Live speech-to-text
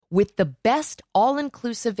With the best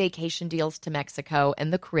all-inclusive vacation deals to Mexico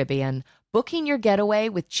and the Caribbean, booking your getaway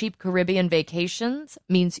with Cheap Caribbean Vacations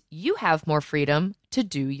means you have more freedom to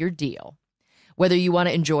do your deal. Whether you want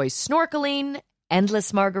to enjoy snorkeling,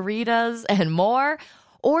 endless margaritas, and more,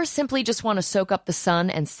 or simply just want to soak up the sun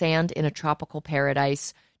and sand in a tropical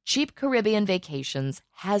paradise, Cheap Caribbean Vacations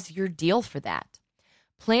has your deal for that.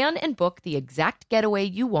 Plan and book the exact getaway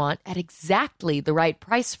you want at exactly the right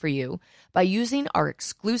price for you by using our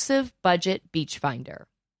exclusive budget beach finder.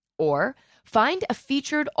 Or find a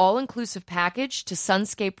featured all-inclusive package to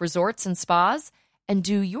Sunscape Resorts and Spas and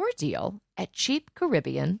do your deal at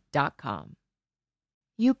cheapcaribbean.com.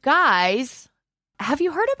 You guys, have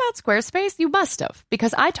you heard about Squarespace? You must have,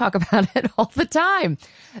 because I talk about it all the time.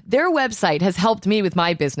 Their website has helped me with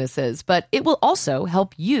my businesses, but it will also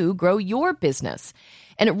help you grow your business.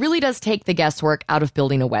 And it really does take the guesswork out of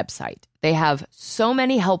building a website. They have so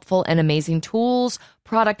many helpful and amazing tools,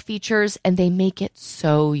 product features, and they make it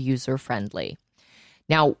so user-friendly.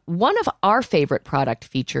 Now, one of our favorite product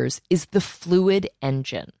features is the Fluid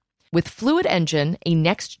Engine. With Fluid Engine, a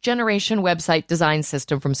next-generation website design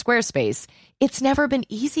system from Squarespace, it's never been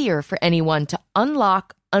easier for anyone to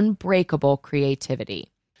unlock unbreakable creativity.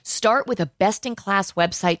 Start with a best-in-class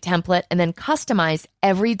website template and then customize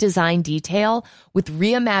every design detail with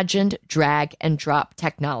reimagined drag-and-drop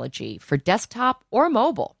technology for desktop or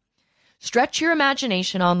mobile. Stretch your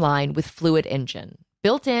imagination online with Fluid Engine,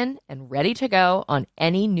 built in and ready to go on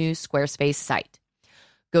any new Squarespace site.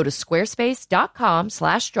 Go to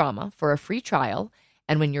squarespace.com/drama for a free trial,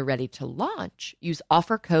 and when you're ready to launch, use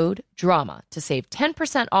offer code DRAMA to save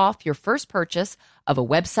 10% off your first purchase of a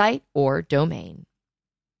website or domain.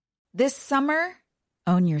 This summer,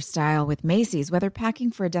 own your style with Macy's. Whether packing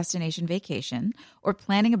for a destination vacation or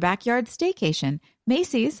planning a backyard staycation,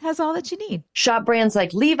 Macy's has all that you need. Shop brands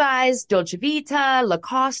like Levi's, Dolce Vita,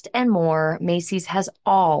 Lacoste, and more. Macy's has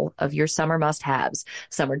all of your summer must-haves.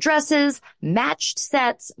 Summer dresses, matched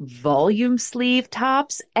sets, volume sleeve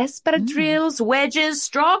tops, espadrilles, wedges,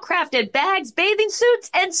 straw-crafted bags, bathing suits,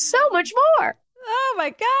 and so much more. Oh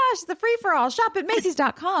my gosh, the free-for-all. Shop at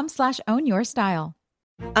Macys.com/ownyourstyle.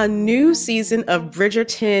 A new season of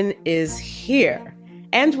Bridgerton is here.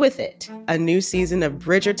 And with it, a new season of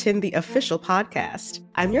Bridgerton, the official podcast.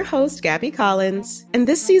 I'm your host, Gabby Collins, and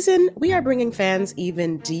this season, we are bringing fans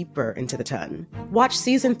even deeper into the ton. Watch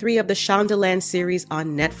season 3 of the Shondaland series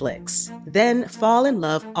on Netflix. Then fall in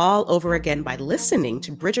love all over again by listening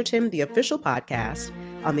to Bridgerton, the official podcast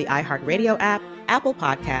on the iHeartRadio app, Apple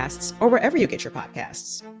Podcasts, or wherever you get your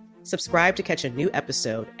podcasts. Subscribe to catch a new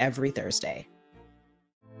episode every Thursday.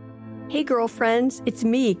 Hey girlfriends, it's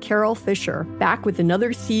me, Carol Fisher, back with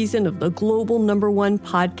another season of the global #1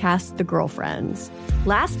 podcast, The Girlfriends.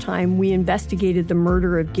 Last time, we investigated the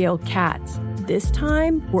murder of Gail Katz. This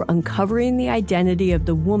time, we're uncovering the identity of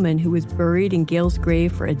the woman who was buried in Gail's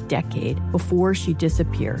grave for a decade before she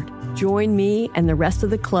disappeared. Join me and the rest of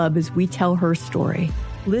the club as we tell her story.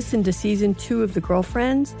 Listen to Season 2 of The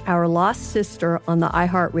Girlfriends, Our Lost Sister on the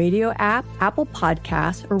iHeartRadio app, Apple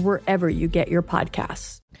Podcasts, or wherever you get your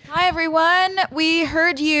podcasts. Hi, everyone. We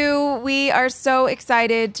heard you. We are so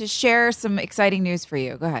excited to share some exciting news for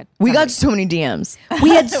you. Go ahead. We got so many DMs. We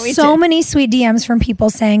had so many sweet DMs from people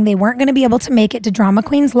saying they weren't going to be able to make it to Drama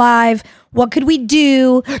Queens Live. What could we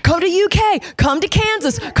do? Come to UK. Come to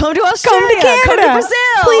Kansas. Come to Australia. Come to Canada. Come to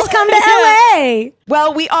Brazil. Please come to LA.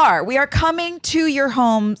 Well, we are. We are coming to your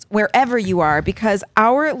homes wherever you are because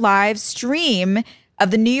our live stream of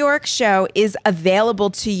the New York show is available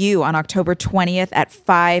to you on October 20th at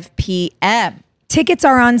 5 p.m. Tickets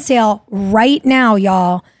are on sale right now,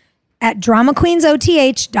 y'all. At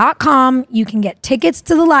dramaqueensoth.com, you can get tickets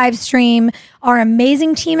to the live stream. Our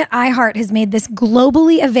amazing team at iHeart has made this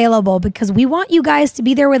globally available because we want you guys to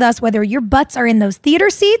be there with us, whether your butts are in those theater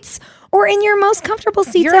seats or in your most comfortable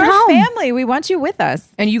seats You're at our home. family. We want you with us.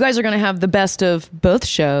 And you guys are going to have the best of both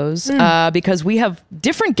shows because we have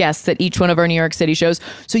different guests at each one of our New York City shows.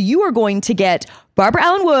 So you are going to get Barbara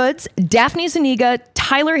Allen Woods, Daphne Zuniga,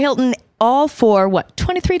 Tyler Hilton, all for what,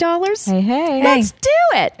 $23? Hey. Let's do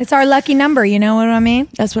it. It's our lucky number, you know what I mean?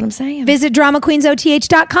 That's what I'm saying. Visit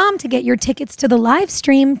dramaqueensoth.com to get your tickets to the live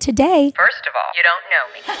stream today. First of all, you don't know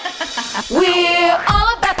me. We're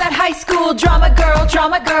all about that high school drama girl,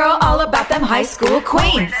 all about them high school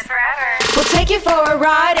queens. We'll take you for a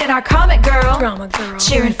ride in our comic girl, Drama girl.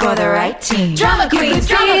 cheering for the right team. Drama queens,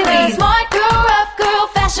 smart girl, rough girl,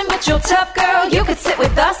 fashion but you're tough girl. You could sit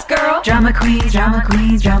with us, girl. Drama queens, drama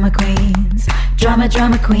queens, drama queens. Drama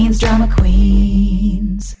queens, drama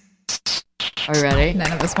queens. Are you ready?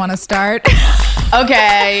 None of us want to start.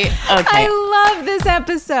 Okay. I love this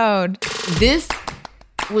episode. This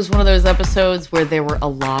was one of those episodes where there were a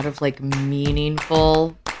lot of like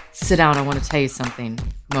meaningful sit down, I want to tell you something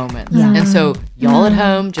moments. And so y'all at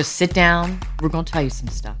home, just sit down. We're going to tell you some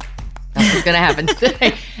stuff. That's what's going to happen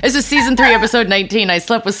today. This is season 3, episode 19. I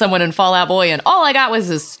slept with someone in Fall Out Boy, and all I got was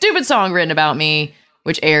this stupid song written about me,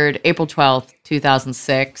 which aired April 12th,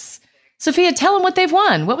 2006. Sophia, tell them what they've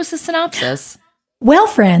won. What was the synopsis? Well,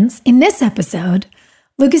 friends, in this episode,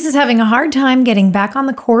 Lucas is having a hard time getting back on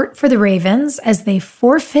the court for the Ravens as they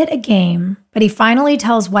forfeit a game, but he finally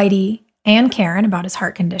tells Whitey and Karen about his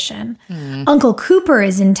heart condition. Uncle Cooper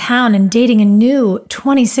is in town and dating a new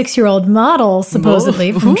 26-year-old model,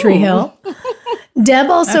 supposedly, from Tree Hill.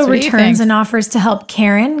 Deb also returns and offers to help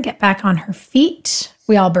Karen get back on her feet.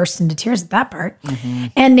 We all burst into tears at that part.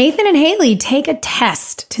 And Nathan and Haley take a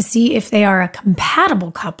test to see if they are a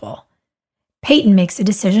compatible couple. Peyton makes a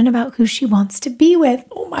decision about who she wants to be with.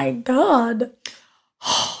 Oh my God.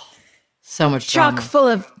 So much Chock drama. full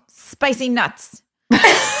of spicy nuts.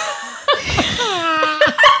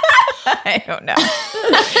 I don't know.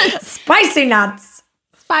 Spicy nuts.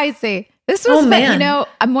 Spicy. This was, man. you know,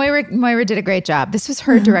 Moira did a great job. This was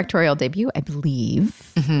her directorial debut, I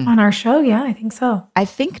believe. On our show, yeah, I think so. I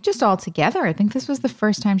think just all together. I think this was the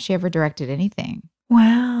first time she ever directed anything.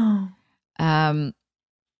 Wow.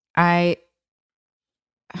 I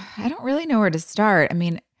don't really know where to start. I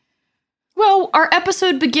mean, Well, our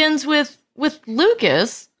episode begins with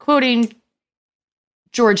Lucas quoting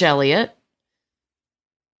George Eliot,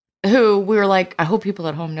 who we were like, I hope people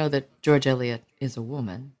at home know that George Eliot is a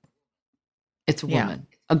woman. It's a woman.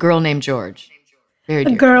 A girl named George. Very A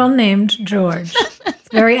dear. girl named George. It's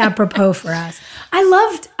very apropos for us. I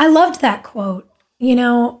loved that quote. You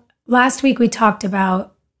know, last week we talked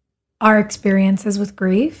about our experiences with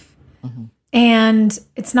grief. And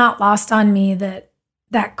it's not lost on me that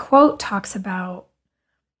that quote talks about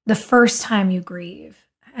the first time you grieve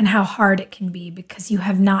and how hard it can be because you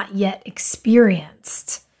have not yet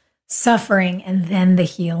experienced suffering and then the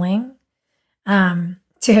healing,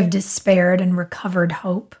 to have despaired and recovered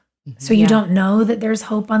hope. So you don't know that there's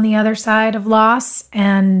hope on the other side of loss,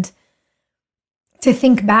 and to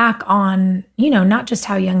think back on, you know, not just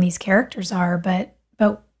how young these characters are, but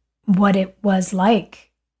what it was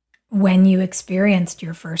like when you experienced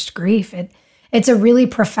your first grief. It's a really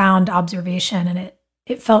profound observation, and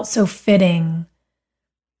it felt so fitting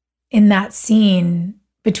in that scene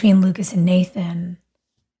between Lucas and Nathan,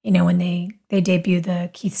 you know, when they debut the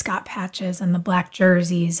Keith Scott patches and the black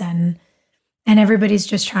jerseys, and everybody's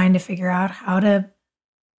just trying to figure out how to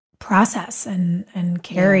process and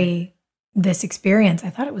carry this experience. I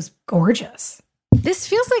thought it was gorgeous. this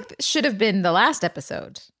feels like should have been the last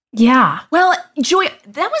episode. Yeah. Well, Joy,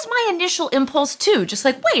 that was my initial impulse too. Just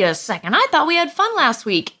like, wait a second, I thought we had fun last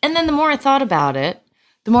week. And then the more I thought about it,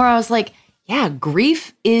 the more I was like, yeah,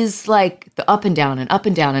 grief is like the up and down and up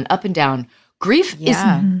and down and up and down. Grief is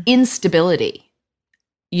instability,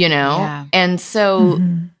 you know? Yeah. And so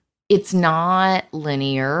it's not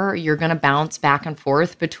linear. You're going to bounce back and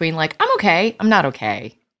forth between like, I'm okay, I'm not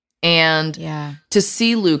okay. And to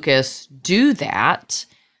see Lucas do that,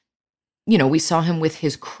 you know, we saw him with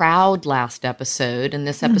his crowd last episode, and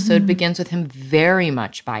this episode begins with him very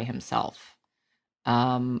much by himself.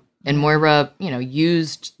 And Moira, you know,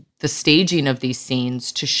 used the staging of these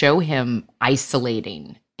scenes to show him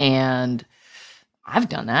isolating. And I've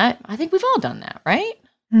done that. I think we've all done that, right?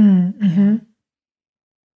 Mm-hmm.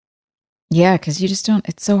 Yeah, because you just don't,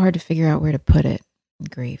 it's so hard to figure out where to put it,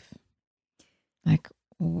 grief. Like,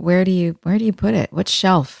 where do you put it? What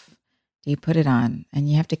shelf do you put it on? And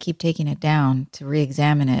you have to keep taking it down to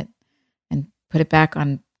re-examine it and put it back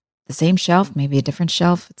on the same shelf, maybe a different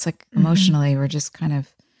shelf. It's like emotionally, we're just kind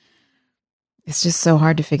of, it's just so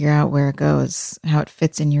hard to figure out where it goes, how it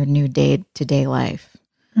fits in your new day-to-day life.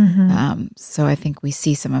 So I think we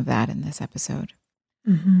see some of that in this episode.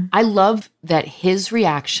 I love that his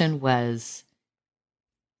reaction was,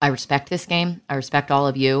 I respect this game. I respect all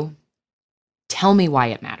of you. Tell me why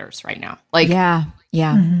it matters right now. Like, Yeah.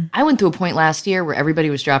 I went through a point last year where everybody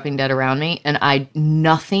was dropping dead around me and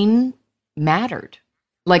nothing mattered.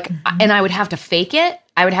 Like, and I would have to fake it.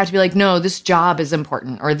 I would have to be like, no, this job is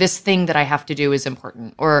important, or this thing that I have to do is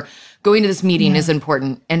important, or going to this meeting is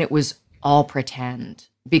important. And it was all pretend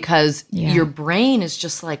because your brain is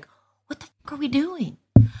just like, what the fuck are we doing?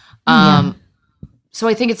 So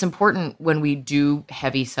I think it's important when we do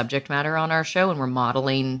heavy subject matter on our show and we're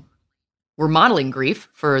modeling grief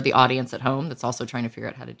for the audience at home that's also trying to figure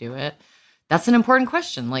out how to do it. That's an important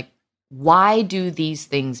question. Like, why do these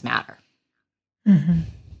things matter?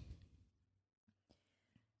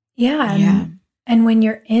 Yeah. And when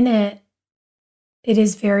you're in it, it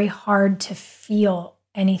is very hard to feel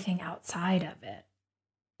anything outside of it.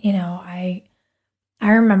 You know, I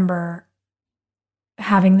remember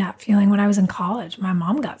having that feeling when I was in college. My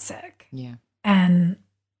mom got sick. Yeah. And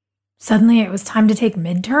suddenly it was time to take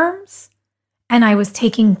midterms. And I was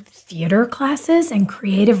taking theater classes and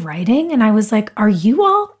creative writing. And I was like, are you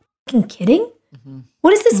all fucking kidding?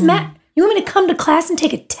 What is this You want me to come to class and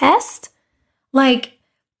take a test? Like,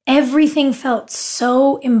 everything felt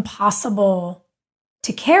so impossible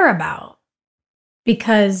to care about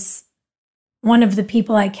because one of the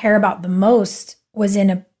people I care about the most was in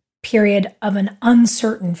a period of an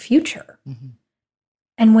uncertain future.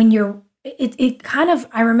 And when it kind of,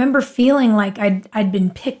 I remember feeling like I'd been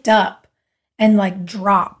picked up and like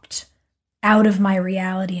dropped out of my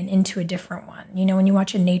reality and into a different one. You know, when you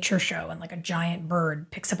watch a nature show and like a giant bird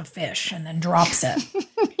picks up a fish and then drops it.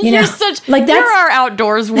 You know, you're our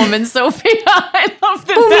outdoors woman, Sophia. I love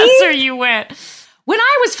that that's where you went. When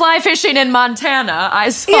I was fly fishing in Montana, I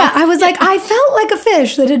saw. Yeah, I was like, I felt like a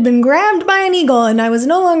fish that had been grabbed by an eagle and I was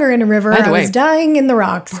no longer in a river. I was dying in the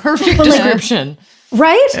rocks. Perfect description.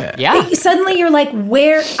 Right? Yeah. Suddenly you're like,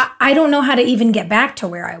 where? I don't know how to even get back to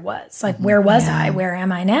where I was. Like, where was I? Where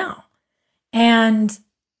am I now? And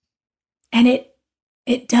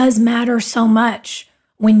it does matter so much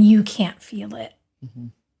when you can't feel it.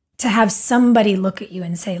 To have somebody look at you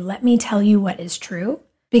and say, let me tell you what is true,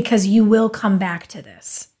 because you will come back to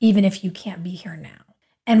this, even if you can't be here now.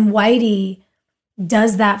 And Whitey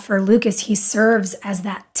does that for Lucas. He serves as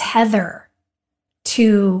that tether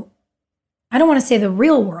to, I don't want to say the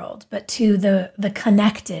real world, but to the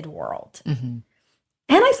connected world. And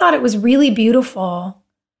I thought it was really beautiful,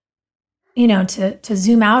 you know, to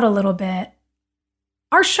zoom out a little bit.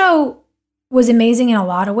 Our show was amazing in a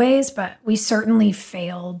lot of ways, but we certainly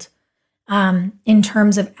failed in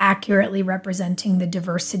terms of accurately representing the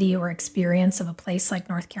diversity or experience of a place like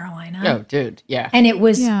North Carolina. Oh, dude, yeah. And it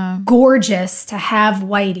was gorgeous to have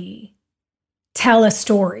Whitey tell a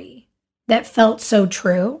story that felt so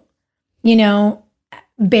true. You know,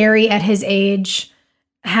 Barry at his age,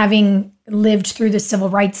 having lived through the civil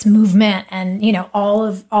rights movement and, you know,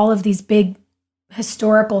 all of these big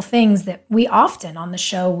historical things that we often on the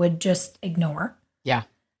show would just ignore. Yeah.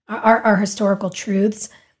 Our historical truths.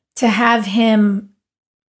 To have him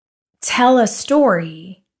tell a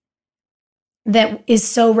story that is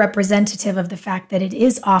so representative of the fact that it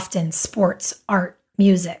is often sports, art,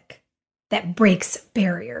 music that breaks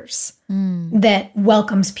barriers, that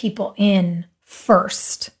welcomes people in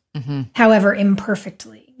first, however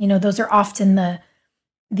imperfectly. You know, those are often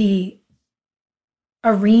the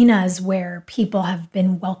arenas where people have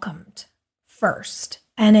been welcomed first.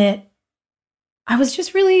 And I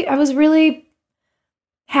was really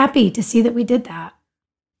happy to see that we did that.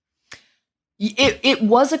 It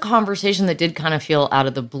was a conversation that did kind of feel out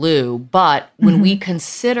of the blue, but when we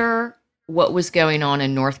consider what was going on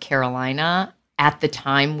in North Carolina at the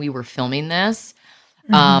time we were filming this,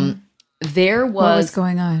 there was... What was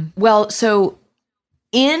going on? Well, so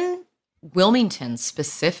in Wilmington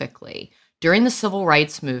specifically, during the civil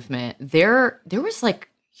rights movement, there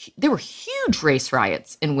were huge race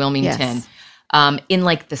riots in Wilmington in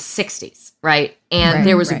like the 60s, right? And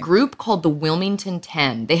there was a group called the Wilmington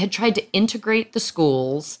 10. They had tried to integrate the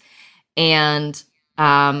schools, and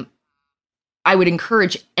I would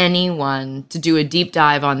encourage anyone to do a deep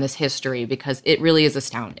dive on this history because it really is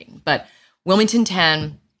astounding. But Wilmington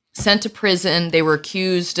 10, sent to prison, they were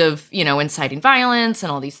accused of, you know, inciting violence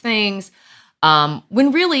and all these things.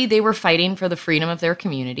 When really they were fighting for the freedom of their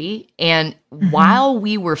community. And while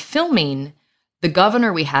we were filming, the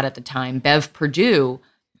governor we had at the time, Bev Perdue,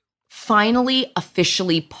 finally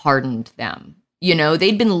officially pardoned them. You know,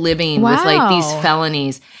 they'd been living with like these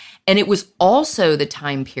felonies. And it was also the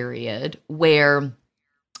time period where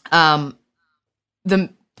the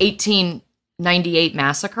 1898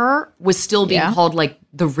 massacre was still being called like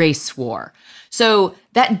the race war. So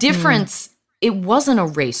that difference, it wasn't a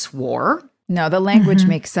race war. No, the language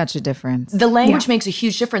makes such a difference. The language makes a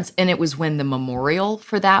huge difference. And it was when the memorial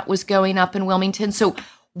for that was going up in Wilmington. So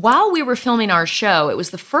while we were filming our show, it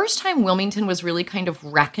was the first time Wilmington was really kind of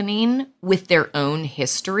reckoning with their own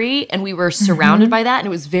history. And we were surrounded by that. And it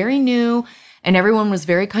was very new. And everyone was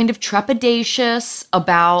very kind of trepidatious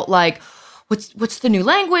about like, what's the new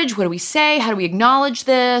language? What do we say? How do we acknowledge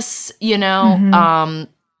this? You know,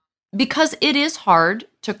 because it is hard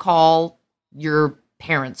to call your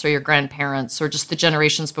parents or your grandparents or just the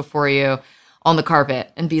generations before you on the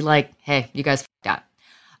carpet and be like, hey, you guys f***ed up.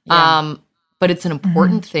 Yeah. But it's an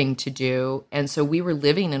important thing to do. And so we were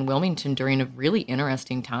living in Wilmington during a really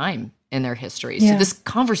interesting time in their history. So this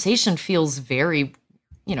conversation feels very,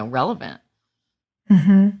 you know, relevant.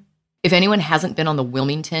 if anyone hasn't been on the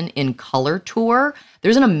Wilmington in Color tour,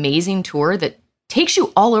 there's an amazing tour that takes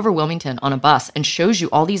you all over Wilmington on a bus and shows you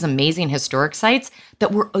all these amazing historic sites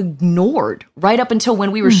that were ignored right up until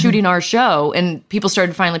when we were shooting our show and people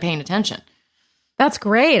started finally paying attention. That's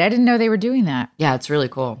great. I didn't know they were doing that. Yeah, it's really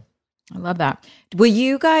cool. I love that. Will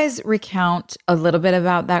you guys recount a little bit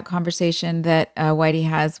about that conversation that Whitey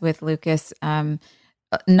has with Lucas?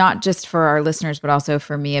 Not just for our listeners, but also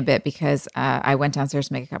for me a bit, because I went downstairs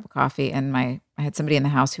to make a cup of coffee and I had somebody in the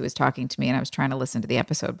house who was talking to me and I was trying to listen to the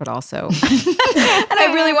episode, but also, and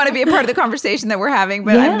I really want to be a part of the conversation that we're having,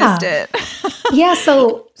 but I missed it. Yeah.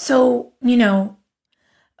 So, you know,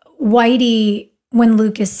 Whitey, when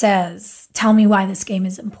Lucas says, tell me why this game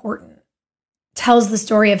is important, tells the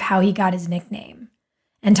story of how he got his nickname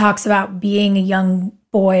and talks about being a young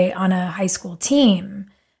boy on a high school team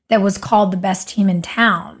that was called the best team in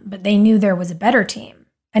town, but they knew there was a better team.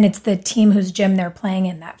 And it's the team whose gym they're playing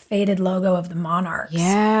in, that faded logo of the Monarchs.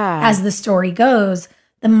 Yeah. As the story goes,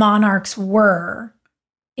 the Monarchs were,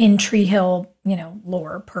 in Tree Hill, you know,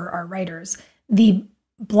 lore per our writers, the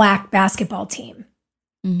black basketball team.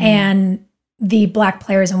 Mm-hmm. And the black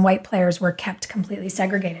players and white players were kept completely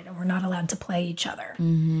segregated and were not allowed to play each other.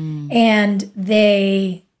 Mm-hmm. And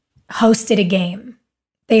they hosted a game.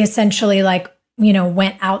 They essentially, like, you know,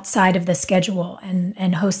 went outside of the schedule and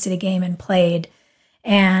hosted a game and played.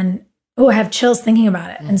 And, I have chills thinking about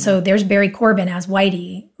it. Mm-hmm. And so there's Barry Corbin as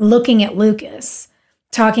Whitey looking at Lucas,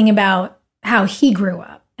 talking about how he grew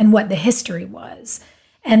up and what the history was.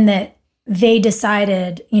 And that they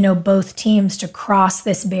decided, you know, both teams to cross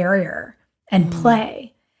this barrier and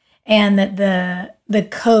play. And that the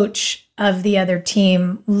coach of the other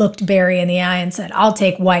team looked Barry in the eye and said, I'll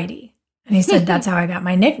take Whitey. And he said, that's how I got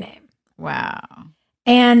my nickname. Wow.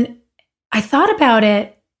 And I thought about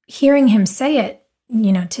it, hearing him say it,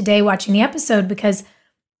 you know, today watching the episode, because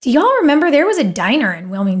do y'all remember there was a diner in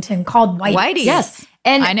Wilmington called Whitey's? Yes.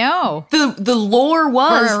 And I know. The lore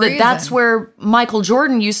was that that's where Michael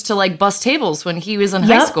Jordan used to like bust tables when he was in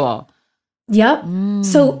high school. Yep.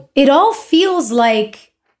 So it all feels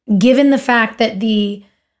like, given the fact that the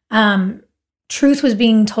truth was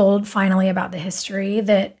being told finally about the history,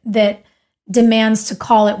 that demands to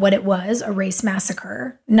call it what it was, a race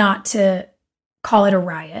massacre, not to call it a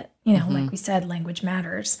riot. You know, like we said, language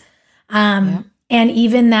matters. And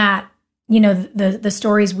even that, you know, the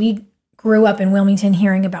stories we grew up in Wilmington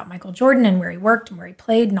hearing about Michael Jordan and where he worked and where he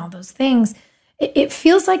played and all those things, it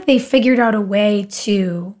feels like they figured out a way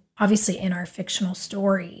to, obviously in our fictional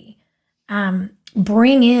story,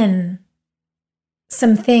 bring in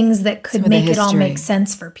some things that could make it all make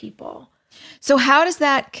sense for people. So how does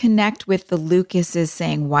that connect with the Lucases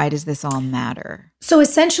saying, why does this all matter? So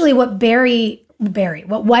essentially what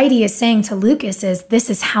what Whitey is saying to Lucas is, this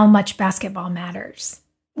is how much basketball matters.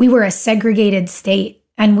 We were a segregated state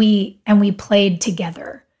and we played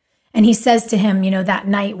together. And he says to him, you know, that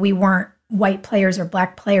night we weren't white players or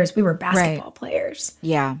black players, we were basketball players.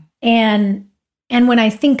 Yeah. And when I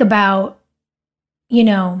think about, you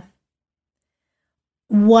know,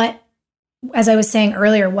 what, as I was saying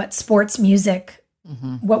earlier, what sports music,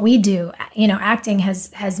 what we do, you know, acting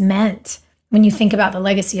has meant. When you think about the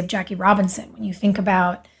legacy of Jackie Robinson, when you think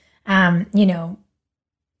about, you know,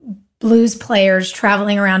 blues players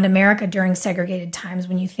traveling around America during segregated times,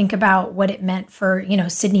 when you think about what it meant for, you know,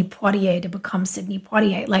 Sidney Poitier to become Sidney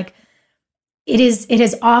Poitier, like it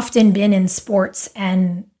has often been in sports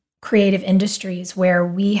and creative industries where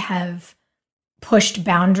we have pushed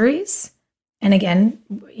boundaries. And again,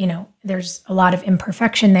 you know, there's a lot of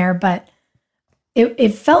imperfection there, but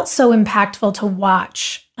it felt so impactful to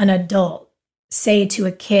watch an adult say to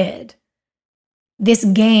a kid, this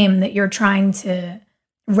game that you're trying to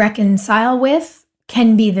reconcile with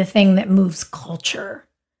can be the thing that moves culture.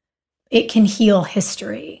 It can heal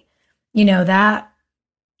history. You know, that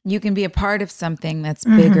you can be a part of something that's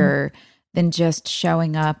bigger than just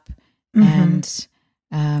showing up and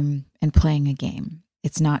playing a game.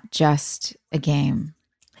 It's not just a game.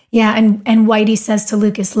 Yeah, and Whitey says to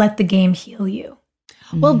Lucas, let the game heal you.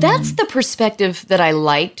 Well, that's the perspective that I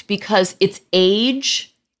liked, because it's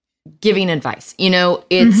age giving advice. You know,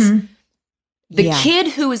 it's the kid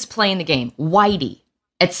who is playing the game, Whitey,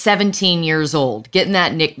 at 17 years old, getting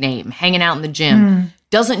that nickname, hanging out in the gym,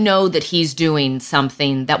 doesn't know that he's doing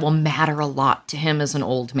something that will matter a lot to him as an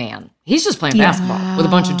old man. He's just playing basketball with a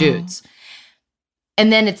bunch of dudes.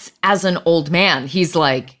 And then it's, as an old man, he's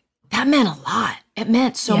like, that meant a lot. It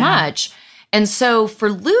meant so much. And so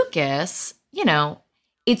for Lucas, you know,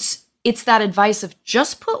 it's that advice of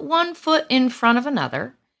just put one foot in front of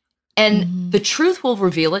another, and the truth will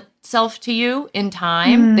reveal itself to you in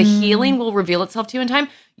time. The healing will reveal itself to you in time.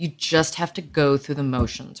 You just have to go through the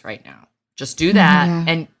motions right now. Just do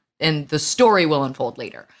that, and the story will unfold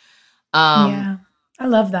later. Yeah, I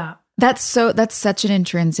love that. That's such an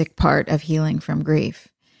intrinsic part of healing from grief,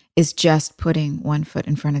 is just putting one foot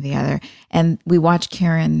in front of the other. And we watch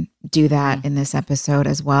Karen do that in this episode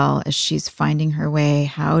as well, as she's finding her way.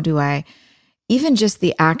 How do I, even just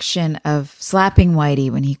the action of slapping Whitey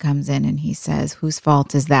when he comes in and he says, whose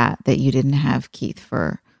fault is that you didn't have Keith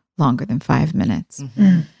for longer than 5 minutes?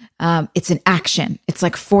 It's an action. It's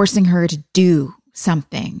like forcing her to do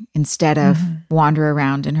something instead of wander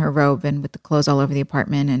around in her robe and with the clothes all over the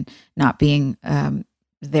apartment and not being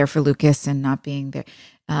there for Lucas and not being there.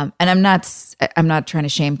 And I'm not trying to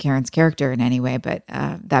shame Karen's character in any way, but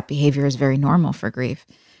that behavior is very normal for grief.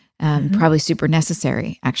 Probably super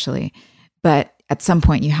necessary, actually. But at some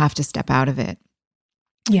point, you have to step out of it.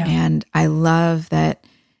 Yeah. And I love that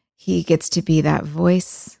he gets to be that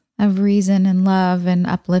voice of reason and love and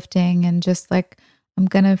uplifting, and just like, I'm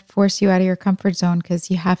going to force you out of your comfort zone because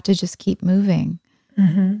you have to just keep moving.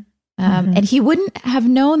 And he wouldn't have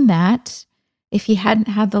known that if he hadn't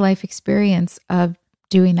had the life experience of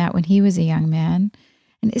doing that when he was a young man.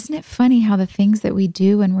 And isn't it funny how the things that we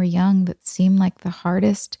do when we're young that seem like the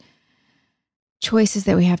hardest choices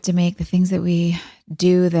that we have to make, the things that we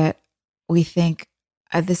do that we think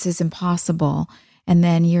this is impossible, and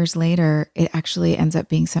then years later, it actually ends up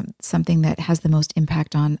being something that has the most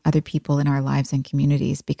impact on other people in our lives and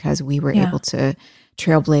communities because we were able to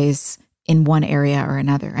trailblaze in one area or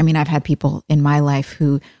another. I mean, I've had people in my life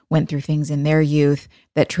who went through things in their youth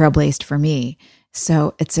that trailblazed for me.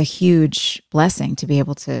 So it's a huge blessing to be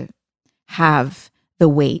able to have the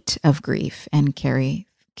weight of grief and carry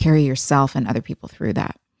yourself and other people through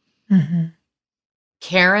that.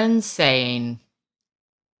 Karen saying,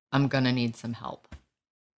 I'm going to need some help.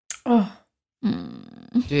 Oh,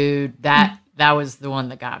 dude, that was the one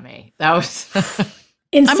that got me. That was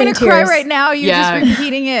instant I'm going to cry right now. You're Yeah. just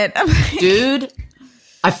repeating it. dude,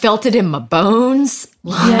 I felt it in my bones.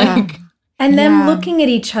 Like, And them Yeah. looking at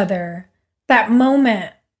each other, that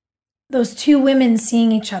moment, those two women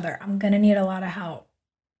seeing each other, I'm going to need a lot of help.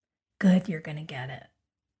 Good, you're going to get it.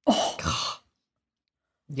 Oh,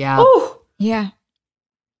 yeah. oh. Yeah.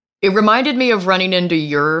 It reminded me of running into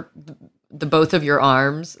the both of your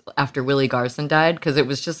arms after Willie Garson died, because it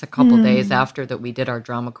was just a couple days after that we did our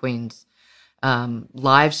Drama Queens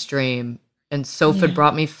live stream, and Soph had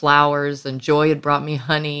brought me flowers and Joy had brought me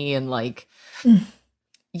honey, and like,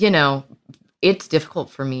 you know, it's difficult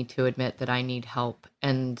for me to admit that I need help.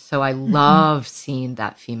 And so I love seeing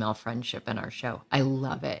that female friendship in our show. I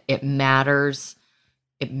love it. It matters.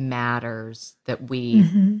 It matters that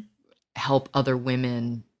we help other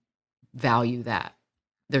women value that.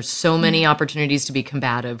 There's so many opportunities to be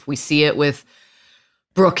combative. We see it with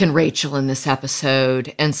Brooke and Rachel in this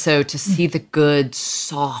episode. And so to see the good,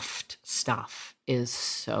 soft stuff is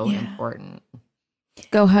so important.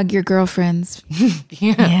 Go hug your girlfriends.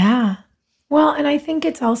 Yeah. Well, and I think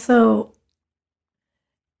it's also,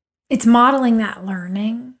 it's modeling that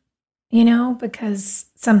learning, you know, because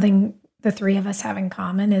something the three of us have in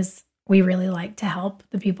common is we really like to help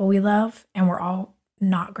the people we love, and we're all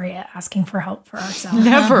not great at asking for help for ourselves.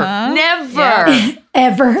 Never.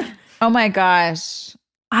 Ever. Oh my gosh.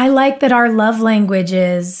 I like that our love language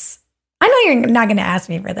is, I know you're not going to ask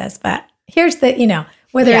me for this, but here's the, you know,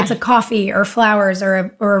 whether it's a coffee or flowers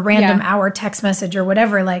or a random hour text message or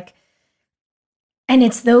whatever, like, and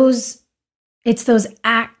it's those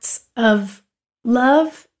acts of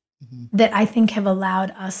love that I think have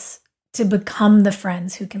allowed us to become the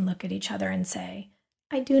friends who can look at each other and say,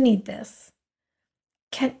 I do need this.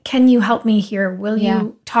 Can you help me here? Will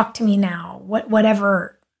you talk to me now?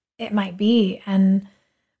 Whatever it might be. And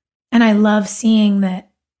I love seeing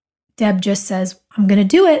that Deb just says, I'm going to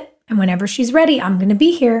do it. And whenever she's ready, I'm going to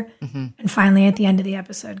be here. And finally, at the end of the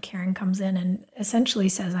episode, Karen comes in and essentially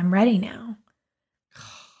says, I'm ready now.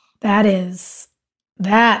 That is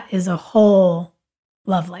a whole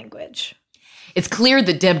love language. It's clear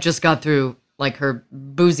that Deb just got through like her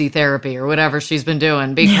boozy therapy or whatever she's been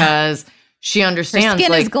doing, because she understands. Her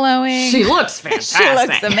skin like, is glowing. She looks fantastic. She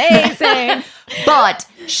looks amazing. But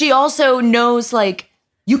she also knows, like,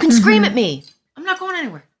 you can scream at me. I'm not going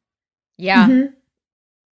anywhere. Yeah.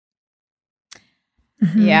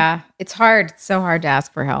 Yeah. It's hard. It's so hard to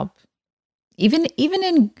ask for help. Even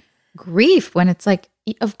in grief, when it's like,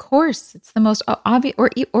 of course, it's the most obvious,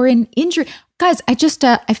 or in injury. Guys, I just,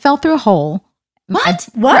 I fell through a hole. What?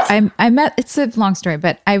 I met, it's a long story,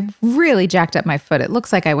 but I really jacked up my foot. It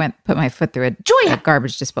looks like I put my foot through a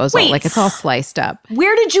garbage disposal. Wait. Like it's all sliced up.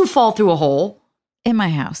 Where did you fall through a hole? In my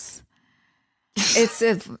house. It's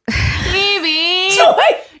Baby.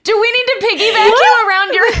 Do we need to piggyback you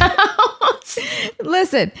around your house?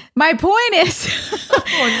 Listen, my point is,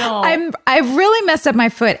 Oh no. I've really messed up my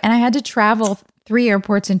foot, and I had to travel 3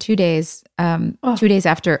 airports in 2 days. 2 days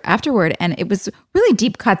afterward, and it was really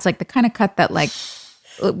deep cuts, like the kind of cut that like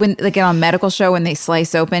when like on a medical show when they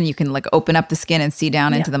slice open, you can like open up the skin and see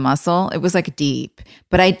down into the muscle. It was like deep,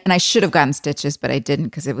 but I should have gotten stitches, but I didn't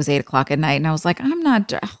because it was 8:00 at night, and I was like, I'm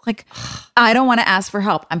not like, I don't want to ask for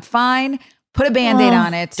help. I'm fine. Put a Band-Aid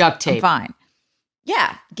on it. Duct tape. I'm fine.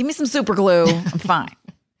 Yeah, give me some super glue. I'm fine.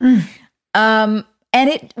 And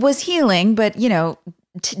it was healing, but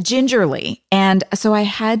gingerly, and so I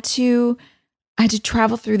had to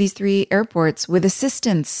travel through these 3 airports with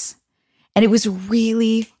assistance. And it was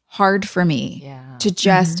really hard for me to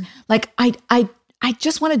just like, I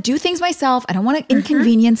just want to do things myself. I don't want to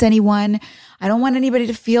inconvenience anyone. I don't want anybody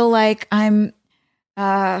to feel like I'm,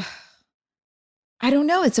 I don't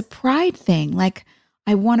know. It's a pride thing. Like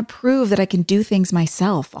I want to prove that I can do things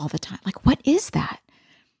myself all the time. Like, what is that?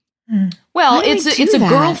 Well, it's a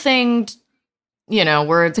girl thing,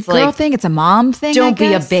 where it's a girl thing. It's a mom thing. Don't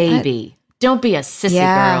be a baby. Don't be a sissy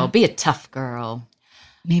girl. Be a tough girl.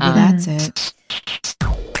 Maybe that's it.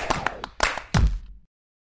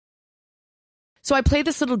 So I play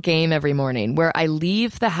this little game every morning where I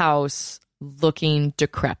leave the house looking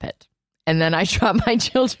decrepit. And then I drop my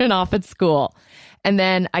children off at school. And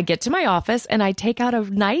then I get to my office and I take out a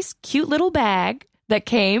nice, cute little bag that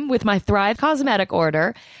came with my Thrive Cosmetic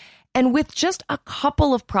order. And with just a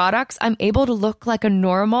couple of products, I'm able to look like a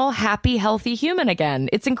normal, happy, healthy human again.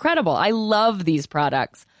 It's incredible. I love these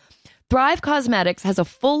products. Thrive Cosmetics has a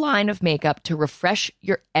full line of makeup to refresh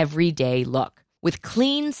your everyday look. With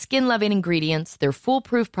clean, skin-loving ingredients, their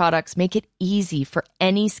foolproof products make it easy for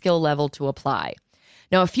any skill level to apply.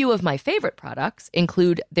 Now, a few of my favorite products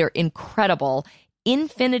include their incredible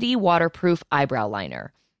Infinity Waterproof Eyebrow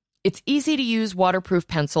Liner. Its easy-to-use waterproof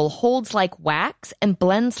pencil holds like wax and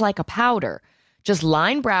blends like a powder. Just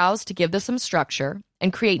line brows to give them some structure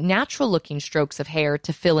and create natural-looking strokes of hair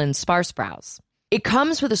to fill in sparse brows. It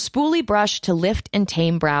comes with a spoolie brush to lift and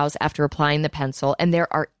tame brows after applying the pencil, and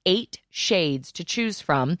there are 8 shades to choose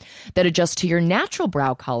from that adjust to your natural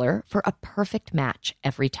brow color for a perfect match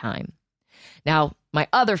every time. Now, my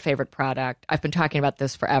other favorite product, I've been talking about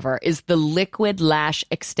this forever, is the Liquid Lash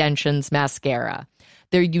Extensions Mascara.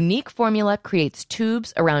 Their unique formula creates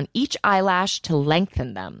tubes around each eyelash to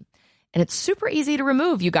lengthen them. And it's super easy to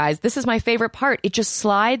remove, you guys. This is my favorite part. It just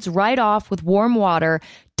slides right off with warm water,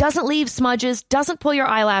 doesn't leave smudges, doesn't pull your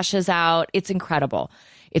eyelashes out. It's incredible.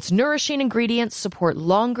 Its nourishing ingredients support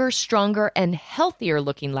longer, stronger, and healthier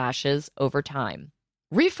looking lashes over time.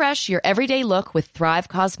 Refresh your everyday look with Thrive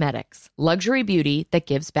Cosmetics, luxury beauty that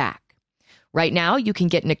gives back. Right now, you can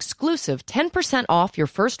get an exclusive 10% off your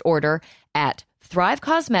first order at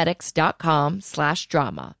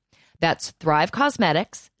thrivecosmetics.com/drama. That's Thrive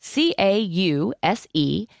Cosmetics,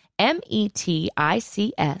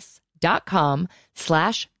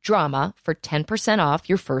 CAUSEMETICS.com/drama for 10% off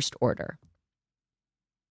your first order.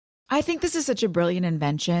 I think this is such a brilliant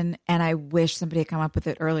invention, and I wish somebody had come up with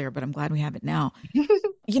it earlier, but I'm glad we have it now.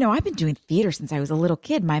 I've been doing theater since I was a little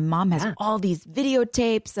kid. My mom has all these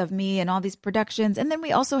videotapes of me and all these productions, and then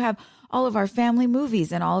we also have all of our family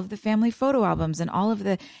movies and all of the family photo albums and all of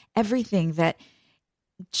the everything that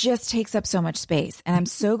just takes up so much space. And I'm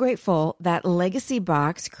so grateful that Legacy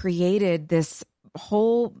Box created this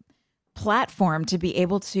whole platform to be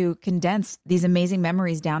able to condense these amazing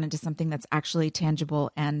memories down into something that's actually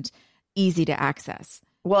tangible and easy to access.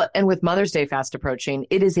 Well, and with Mother's Day fast approaching,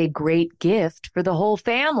 it is a great gift for the whole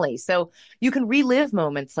family. So you can relive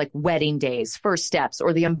moments like wedding days, first steps,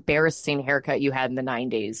 or the embarrassing haircut you had in the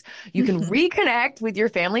 90s. You can reconnect with your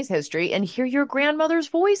family's history and hear your grandmother's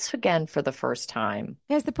voice again for the first time.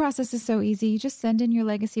 Yes, the process is so easy. You just send in your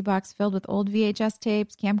Legacy Box filled with old VHS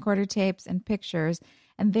tapes, camcorder tapes, and pictures,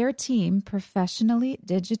 and their team professionally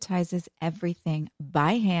digitizes everything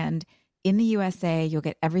by hand. In the USA, you'll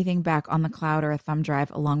get everything back on the cloud or a thumb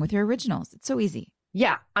drive along with your originals. It's so easy.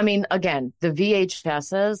 Yeah. I mean, again, the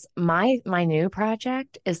VHSs, my new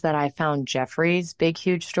project is that I found Jeffrey's big,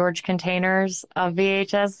 huge storage containers of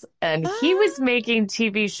VHS, and he was making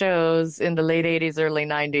TV shows in the late 80s, early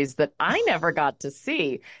 90s that I never got to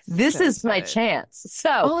see. This is my chance. So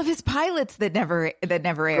all of his pilots that never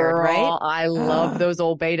aired, girl, right? I love those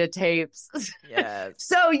old beta tapes. Yes.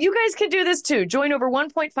 So you guys can do this too. Join over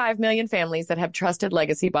 1.5 million families that have trusted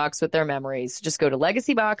Legacy Box with their memories. Just go to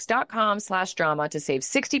legacybox.com/drama to save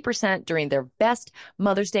 60% during their best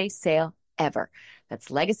Mother's Day sale ever. That's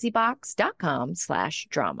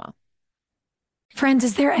legacybox.com/drama. Friends,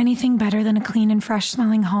 is there anything better than a clean and fresh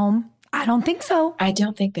smelling home? I don't think so. I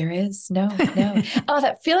don't think there is. No. Oh,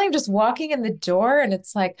 that feeling of just walking in the door and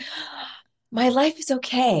it's like, my life is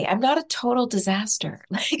okay. I'm not a total disaster.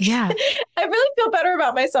 Yeah. I really feel better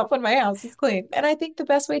about myself when my house is clean. And I think the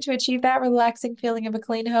best way to achieve that relaxing feeling of a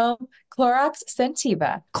clean home, Clorox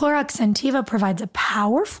Scentiva. Clorox Scentiva provides a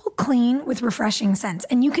powerful clean with refreshing scents,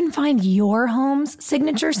 and you can find your home's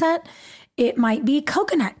signature scent. It might be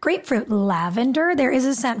coconut, grapefruit, lavender. There is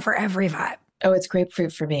a scent for every vibe. Oh, it's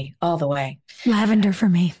grapefruit for me, all the way. Lavender for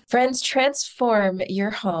me. Friends, transform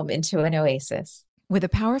your home into an oasis. With a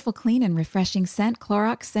powerful clean and refreshing scent,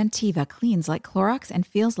 Clorox Scentiva cleans like Clorox and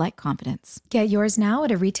feels like confidence. Get yours now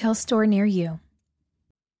at a retail store near you.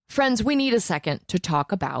 Friends, we need a second to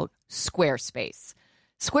talk about Squarespace.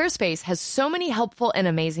 Squarespace has so many helpful and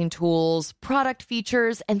amazing tools, product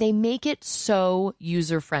features, and they make it so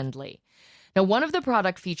user-friendly. Now, one of the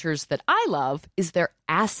product features that I love is their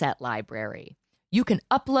asset library. You can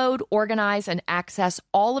upload, organize, and access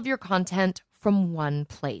all of your content from one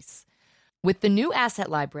place. With the new asset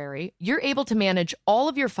library, you're able to manage all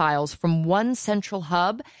of your files from one central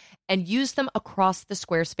hub and use them across the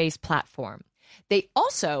Squarespace platform. They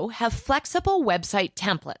also have flexible website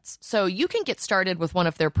templates, so you can get started with one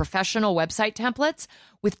of their professional website templates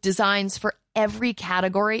with designs for every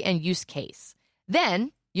category and use case.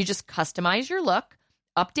 Then you just customize your look,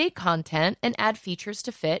 update content, and add features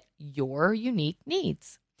to fit your unique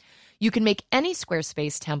needs. You can make any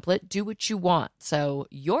Squarespace template do what you want, so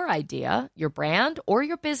your idea, your brand, or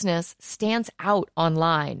your business stands out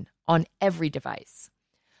online on every device.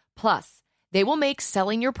 Plus, they will make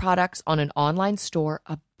selling your products on an online store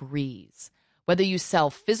a breeze. Whether you sell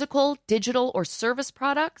physical, digital, or service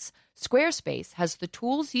products, Squarespace has the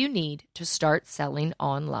tools you need to start selling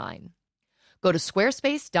online. Go to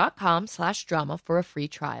squarespace.com/drama for a free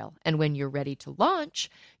trial. And when you're ready to launch,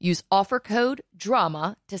 use offer code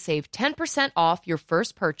DRAMA to save 10% off your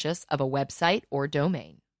first purchase of a website or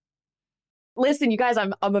domain. Listen, you guys,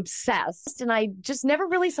 I'm obsessed, and I just never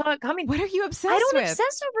really saw it coming. What are you obsessed I don't with?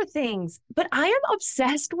 obsess over things, but I am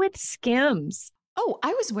obsessed with Skims. Oh,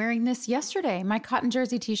 I was wearing this yesterday, my cotton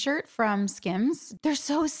jersey t-shirt from Skims. They're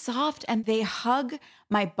so soft and they hug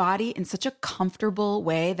my body in such a comfortable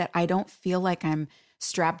way that I don't feel like I'm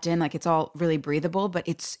strapped in, like it's all really breathable, but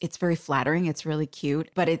it's very flattering. It's really cute,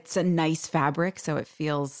 but it's a nice fabric, so it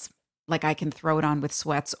feels like I can throw it on with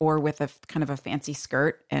sweats or with a kind of a fancy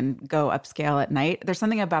skirt and go upscale at night. There's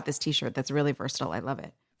something about this t-shirt that's really versatile. I love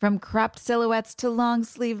it. From cropped silhouettes to long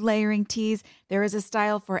sleeve layering tees, there is a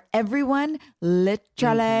style for everyone.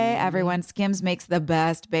 Literally everyone. Skims makes the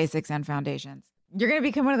best basics and foundations. You're going to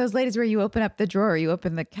become one of those ladies where you open up the drawer, you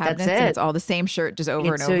open the cabinets, and it's all the same shirt just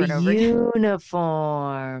over and over and over again.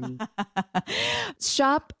 Uniform.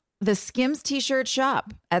 Shop the Skims t-shirt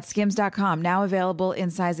shop at skims.com. Now available in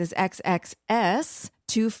sizes XXS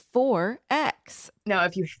to 4X. Now,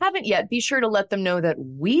 if you haven't yet, be sure to let them know that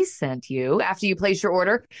we sent you. After you place your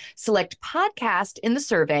order, select podcast in the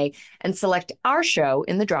survey and select our show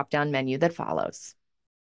in the drop-down menu that follows.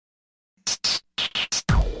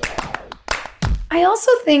 I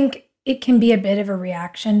also think it can be a bit of a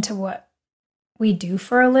reaction to what we do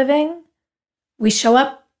for a living. We show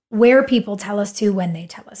up where people tell us to when they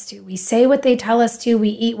tell us to. We say what they tell us to. We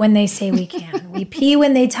eat when they say we can. We pee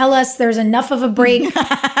when they tell us there's enough of a break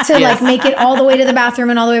to like make it all the way to the bathroom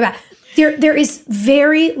and all the way back. There is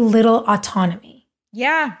very little autonomy.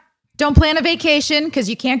 Yeah. Don't plan a vacation because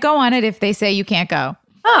you can't go on it if they say you can't go.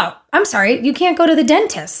 Oh, I'm sorry. You can't go to the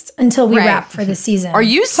dentist until we wrap for the season. Are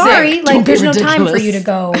you sorry? sick? Like Don't be there's no time for ridiculous. you to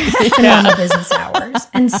go to normal business hours.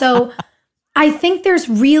 And so I think there's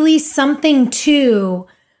really something to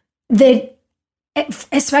that,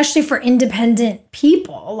 especially for independent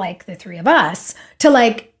people like the three of us, to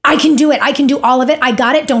like, I can do it. I can do all of it. I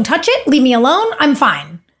got it. Don't touch it. Leave me alone. I'm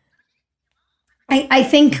fine. I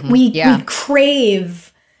think we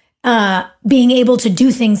crave being able to do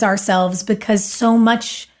things ourselves because so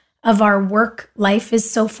much of our work life is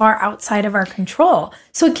so far outside of our control.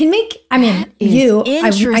 So it can make, I mean,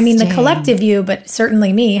 I mean the collective you, but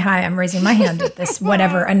certainly me, hi, I'm raising my hand at this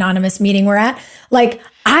whatever anonymous meeting we're at. Like,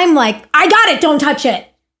 I'm like, I got it, don't touch it.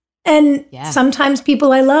 And sometimes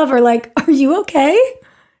people I love are like, are you okay?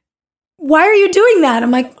 Why are you doing that?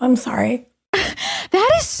 I'm like, I'm sorry.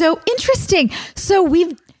 That is so interesting. So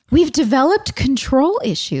we've developed control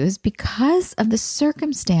issues because of the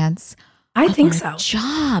circumstance I think our so.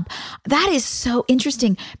 Job. That is so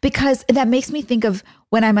interesting because that makes me think of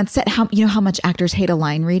when I'm on set. How much actors hate a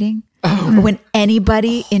line reading. When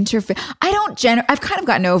anybody interferes, I've kind of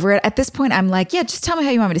gotten over it. At this point, I'm like, yeah, just tell me how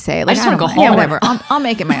you want me to say it. Like, I just want to go don't home. mind. Whatever. I'll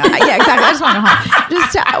make it my own. Yeah, exactly. I just want to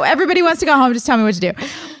go home. Everybody wants to go home. Just tell me what to do.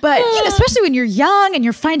 But especially when you're young and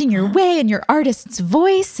you're finding your way and your artist's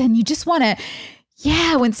voice, and you just want to.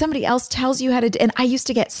 Yeah, when somebody else tells you how to, and I used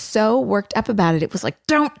to get so worked up about it. It was like,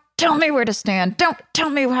 don't tell me where to stand. Don't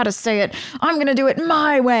tell me how to say it. I'm going to do it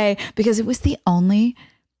my way, because it was the only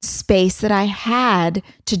space that I had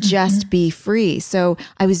to just be free. So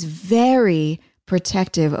I was very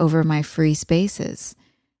protective over my free spaces.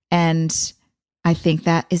 And I think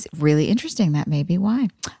that is really interesting. That may be why.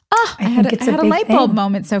 Oh, I had a light bulb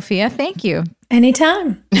moment, Sophia. Thank you.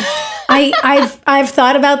 Anytime. I've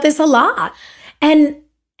thought about this a lot. And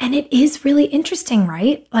it is really interesting,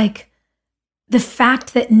 right? Like the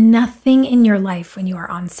fact that nothing in your life when you are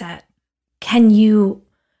on set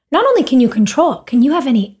not only can you control, can you have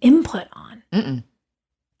any input on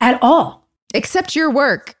at all? Except your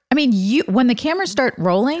work. I mean, when the cameras start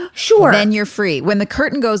rolling, sure, then you're free. When the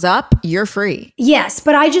curtain goes up, you're free. Yes,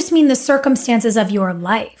 but I just mean the circumstances of your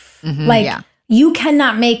life. You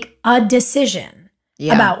cannot make a decision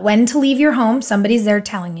about when to leave your home. Somebody's there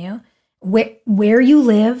telling you where you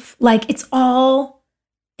live. Like it's so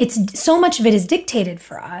much of it is dictated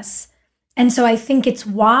for us. And so I think it's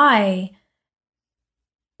why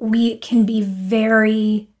we can be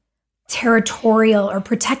very territorial or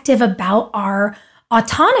protective about our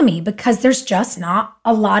autonomy, because there's just not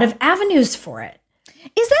a lot of avenues for it.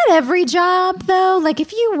 Is that every job though? Like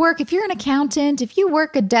if you're an accountant, if you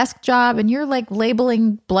work a desk job and you're like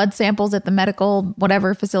labeling blood samples at the medical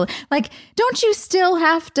whatever facility, like don't you still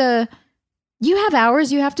have to, you have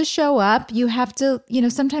hours, you have to show up, you have to,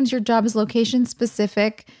 sometimes your job is location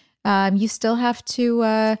specific. You still have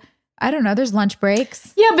to, I don't know, there's lunch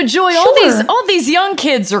breaks. Yeah, but Joy, all these young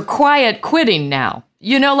kids are quiet quitting now.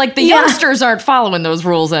 Like the youngsters aren't following those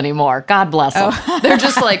rules anymore. God bless them. They're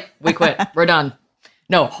just like, we quit. We're done.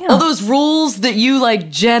 No, all those rules that you like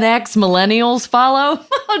Gen X millennials follow,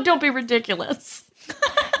 don't be ridiculous.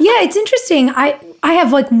 Yeah, it's interesting. I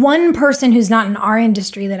have like one person who's not in our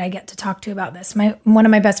industry that I get to talk to about this. One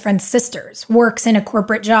of my best friend's sisters works in a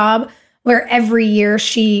corporate job where every year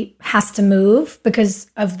she has to move because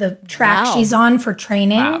of the track she's on for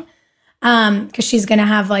training. Because she's going to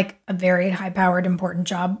have like a very high-powered, important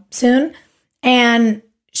job soon. And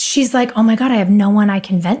she's like, oh my God, I have no one I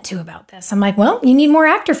can vent to about this. I'm like, well, you need more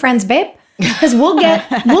actor friends, babe. Because we'll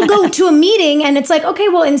go to a meeting and it's like, okay,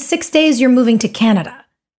 well, in 6 days, you're moving to Canada.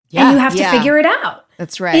 And you have to figure it out.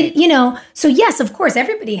 That's right. So yes, of course,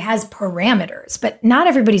 everybody has parameters, but not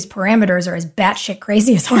everybody's parameters are as batshit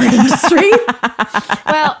crazy as our industry.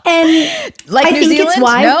 Well, and like I New think Zealand, it's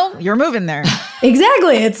why, no, you're moving there.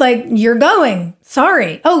 Exactly. It's like, you're going.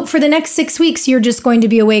 Sorry. Oh, for the next 6 weeks, you're just going to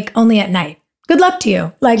be awake only at night. Good luck to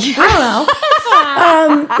you. Like, I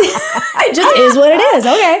don't know. It just is what it is.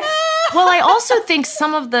 Okay. Well, I also think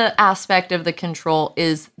some of the aspect of the control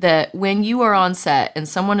is that when you are on set and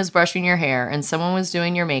someone is brushing your hair and someone was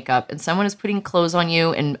doing your makeup and someone is putting clothes on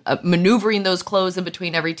you and maneuvering those clothes in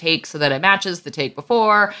between every take so that it matches the take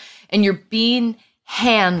before, and you're being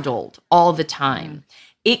handled all the time,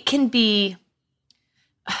 it can be,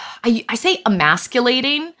 I say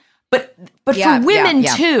emasculating, but for women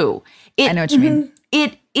too. I know what you mean.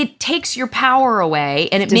 It takes your power away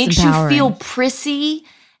and it makes you feel prissy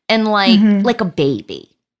and like a baby,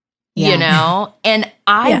 And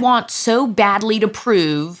I want so badly to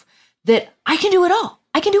prove that I can do it all.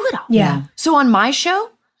 I can do it all. Yeah. So on my show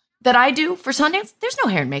that I do for Sundance, there's no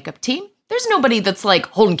hair and makeup team. There's nobody that's like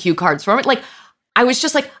holding cue cards for me. Like I was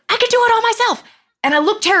just like, I can do it all myself. And I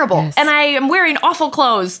look terrible. Yes. And I am wearing awful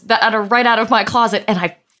clothes that are right out of my closet. And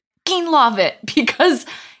I fucking love it because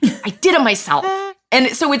I did it myself. And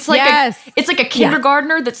so it's like it's like a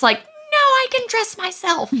kindergartner that's like, no, I can dress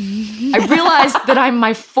myself. I realized that I'm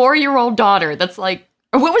my 4-year-old daughter that's like,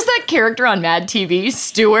 what was that character on Mad TV?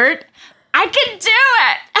 Stuart? I can do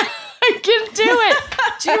it. I can do it.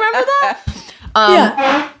 Do you remember that?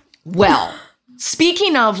 Well,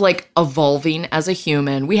 speaking of like evolving as a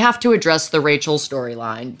human, we have to address the Rachel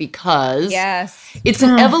storyline because it's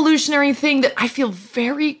an evolutionary thing that I feel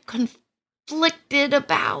very conflicted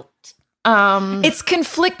about. It's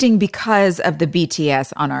conflicting because of the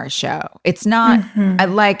BTS on our show. It's not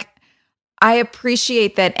I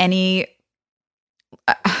appreciate that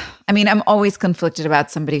I'm always conflicted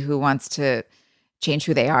about somebody who wants to change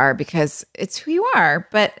who they are because it's who you are.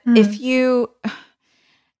 But I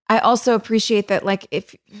also appreciate that like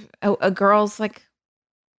if a girl's like,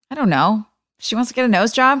 I don't know. If she wants to get a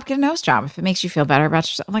nose job, get a nose job. If it makes you feel better about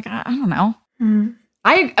yourself. Like, I don't know.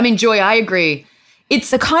 I mean, Joy, I agree.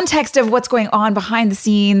 It's the context of what's going on behind the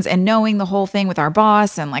scenes and knowing the whole thing with our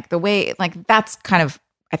boss and like the way, like that's kind of,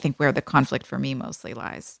 I think, where the conflict for me mostly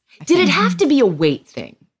lies. Did it have to be a weight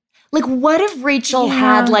thing? Like, what if Rachel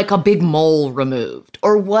had like a big mole removed?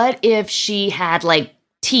 Or what if she had like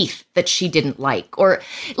teeth that she didn't like? Or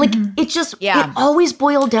like, it just, it always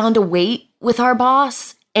boiled down to weight with our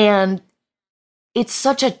boss. And it's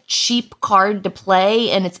such a cheap card to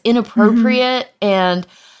play and it's inappropriate. And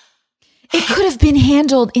it could have been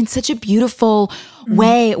handled in such a beautiful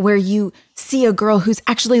way where you see a girl who's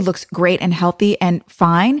actually looks great and healthy and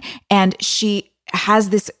fine. And she has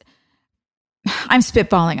this, I'm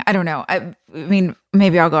spitballing. I don't know. I mean,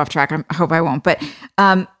 maybe I'll go off track. I hope I won't. But,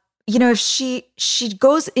 you know, if she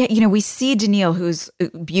goes, you know, we see Danielle, who's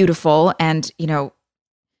beautiful and, you know,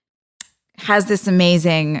 has this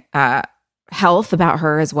amazing health about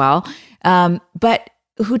her as well. But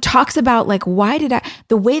who talks about like,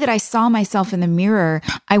 the way that I saw myself in the mirror,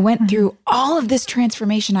 I went through all of this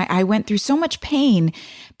transformation. I went through so much pain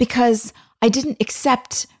because I didn't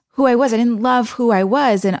accept who I was. I didn't love who I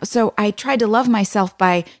was. And so I tried to love myself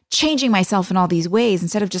by changing myself in all these ways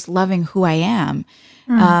instead of just loving who I am.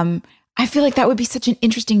 I feel like that would be such an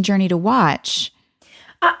interesting journey to watch.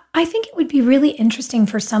 I think it would be really interesting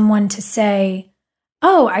for someone to say,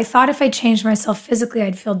 oh, I thought if I changed myself physically,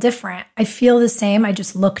 I'd feel different. I feel the same. I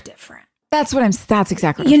just look different. That's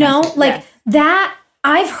exactly what you know, like that.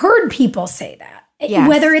 I've heard people say that,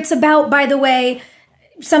 whether it's about, by the way,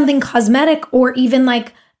 something cosmetic or even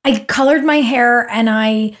like I colored my hair and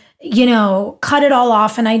I, you know, cut it all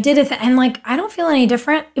off and I did it. And like, I don't feel any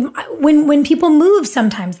different. When people move,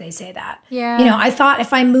 sometimes they say that. Yeah. You know, I thought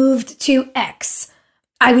if I moved to X,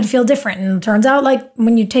 I would feel different. And it turns out like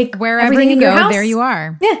when you take wherever everything you in go, your house, there you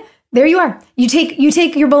are. Yeah, there you are. You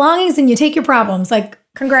take your belongings and you take your problems. Like,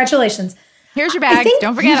 congratulations. Here's your bags.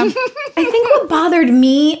 Don't forget them. I think what bothered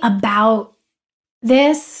me about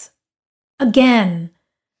this, again,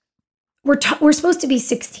 we're supposed to be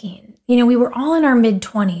 16. You know, we were all in our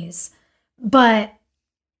mid-20s, but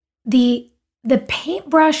the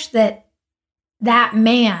paintbrush that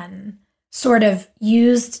man sort of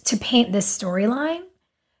used to paint this storyline,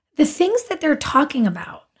 the things that they're talking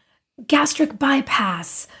about, gastric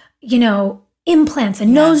bypass, you know, implants, a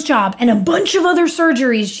nose job, and a bunch of other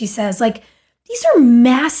surgeries, she says, like, these are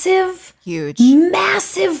massive,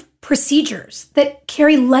 massive procedures that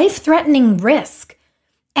carry life-threatening risk.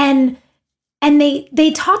 And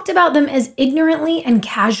they talked about them as ignorantly and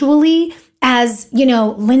casually as, you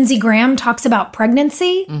know, Lindsey Graham talks about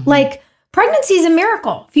pregnancy. Like, pregnancy is a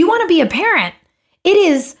miracle. If you want to be a parent, it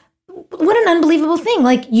is, what an unbelievable thing.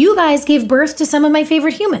 Like, you guys gave birth to some of my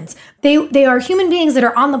favorite humans. They are human beings that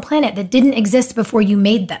are on the planet that didn't exist before you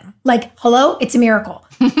made them. Like, hello, it's a miracle.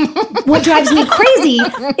 What drives me crazy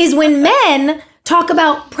is when men talk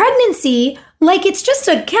about pregnancy like it's just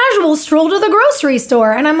a casual stroll to the grocery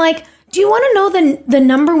store. And I'm like, do you want to know the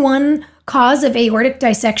number one cause of aortic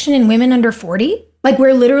dissection in women under 40? Like,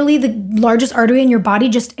 where literally the largest artery in your body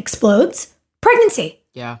just explodes? Pregnancy.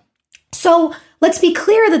 Yeah. So let's be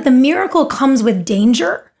clear that the miracle comes with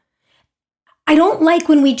danger. I don't like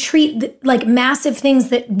when we treat like massive things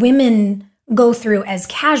that women go through as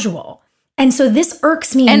casual. And so this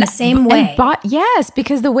irks me in the same way. Yes,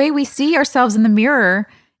 because the way we see ourselves in the mirror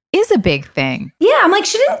is a big thing. Yeah, I'm like,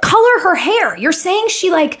 she didn't color her hair. You're saying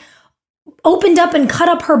she like opened up and cut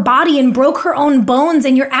up her body and broke her own bones,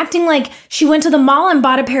 and you're acting like she went to the mall and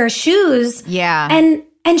bought a pair of shoes. Yeah.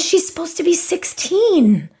 And she's supposed to be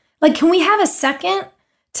 16. Like, can we have a second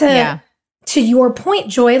to your point,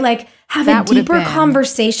 Joy, like have a deeper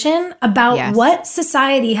conversation about what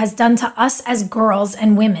society has done to us as girls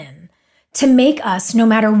and women to make us, no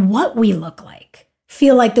matter what we look like,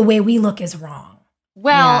 feel like the way we look is wrong.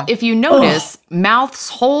 Well, if you notice, Mouth's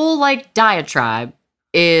whole like diatribe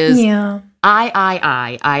is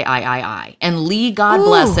I. And Lee, God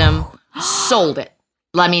bless him, sold it.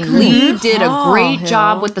 I mean, Lee did a great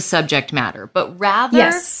job with the subject matter, but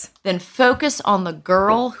rather than focus on the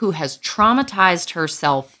girl who has traumatized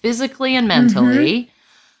herself physically and mentally,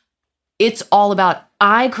 it's all about,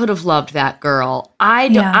 I could have loved that girl. I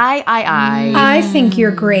think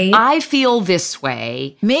you're great. I feel this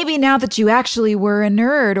way. Maybe now that you actually were a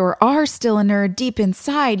nerd or are still a nerd deep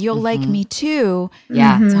inside, you'll like me too.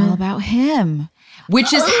 Yeah. It's all about him.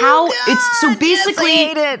 Which is how it's so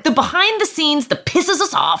basically the behind the scenes that pisses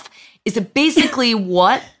us off is that basically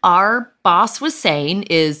what our boss was saying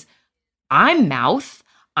is, I'm Mouth.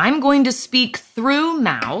 I'm going to speak through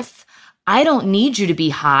Mouth. I don't need you to be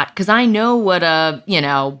hot because I know what a,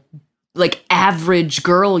 like average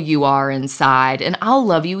girl you are inside, and I'll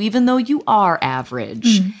love you even though you are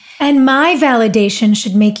average. And my validation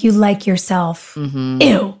should make you like yourself.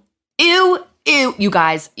 Ew. Ew, you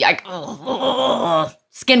guys.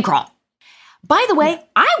 Skin crawl. By the way,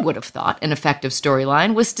 I would have thought an effective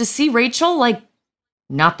storyline was to see Rachel, like,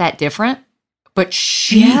 not that different, but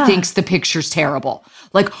she thinks the picture's terrible.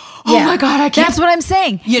 Like, oh my God, I can't. That's what I'm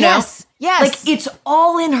saying. Yes. Yes. Like, it's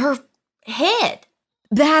all in her head.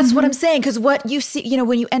 That's what I'm saying. Because what you see,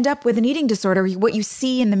 when you end up with an eating disorder, what you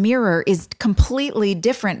see in the mirror is completely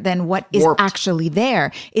different than what is actually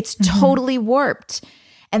there. It's totally warped.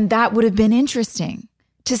 And that would have been interesting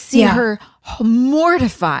to see her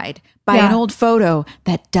mortified by an old photo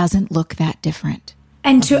that doesn't look that different.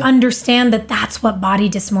 And to understand that that's what body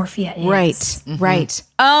dysmorphia is. Right, right.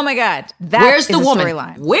 Oh my God. Where's the woman?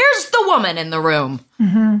 Storyline. Where's the woman in the room?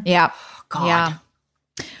 Yeah. God. Yeah.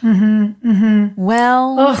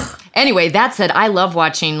 Well, Anyway, that said, I love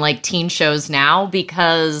watching like teen shows now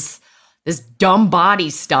because this dumb body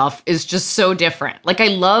stuff is just so different. Like I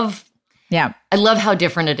love how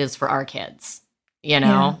different it is for our kids.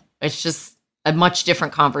 It's just a much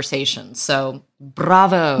different conversation. So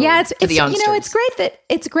bravo. Yeah, to the youngsters. it's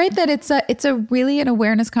great that it's a really an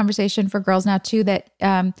awareness conversation for girls now too. That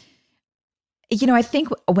I think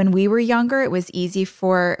when we were younger, it was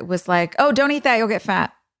like, oh, don't eat that, you'll get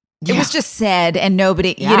fat. It was just said, and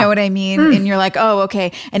nobody, you know what I mean? And you're like, oh,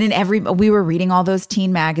 okay. And we were reading all those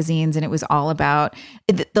teen magazines, and it was all about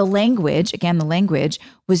the language. Again, the language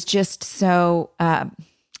was just so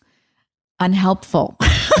unhelpful.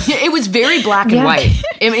 It was very black and white.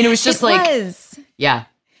 I mean, it was just very and black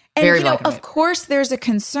and white. Of course, there's a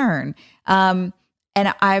concern. And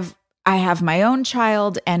I have my own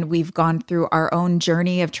child, and we've gone through our own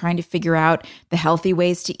journey of trying to figure out the healthy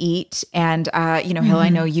ways to eat. And, Hill, I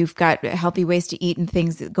know you've got healthy ways to eat and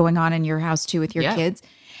things going on in your house too with your kids.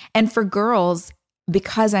 And for girls,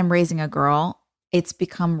 because I'm raising a girl, it's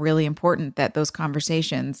become really important that those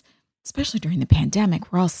conversations, especially during the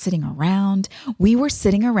pandemic, we're all sitting around. We were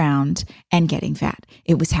sitting around and getting fat.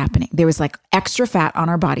 It was happening. There was like extra fat on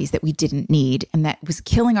our bodies that we didn't need, and that was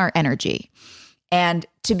killing our energy. And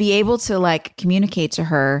to be able to like communicate to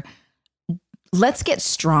her, let's get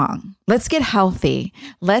strong, let's get healthy,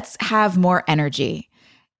 let's have more energy.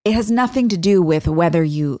 It has nothing to do with whether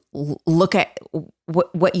you look at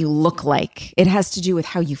what you look like. It has to do with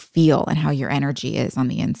how you feel and how your energy is on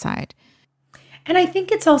the inside. And I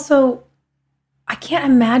think it's also, I can't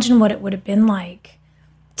imagine what it would have been like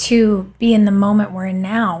to be in the moment we're in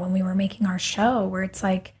now when we were making our show, where it's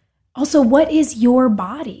like, also, what is your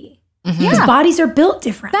body? Because bodies are built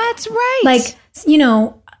different. That's right. Like,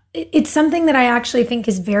 it's something that I actually think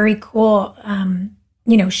is very cool.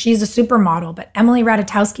 She's a supermodel, but Emily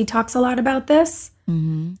Ratajkowski talks a lot about this,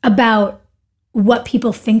 about what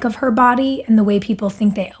people think of her body and the way people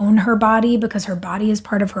think they own her body because her body is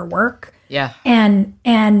part of her work. Yeah.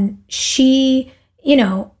 And she,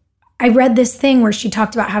 I read this thing where she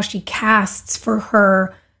talked about how she casts for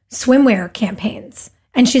her swimwear campaigns.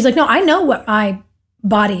 And she's like, no, I know what my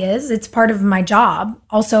body is. It's part of my job.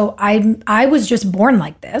 Also, I was just born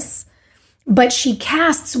like this. But she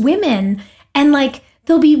casts women, and like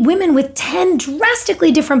there'll be women with 10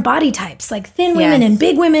 drastically different body types, like thin women and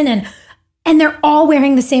big women, and they're all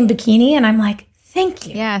wearing the same bikini. And I'm like, thank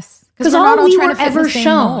you. Yes. Because all we were ever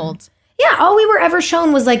shown. Yeah, all we were ever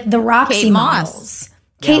shown was like the Roxy Kate models.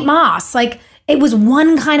 Kate Moss. Like it was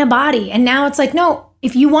one kind of body. And now it's like, no,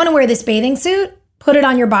 if you want to wear this bathing suit, put it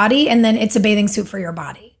on your body, and then it's a bathing suit for your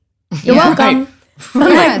body. You're welcome.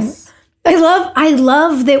 Yes. I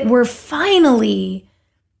love that we're finally,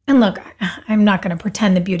 and look, I'm not going to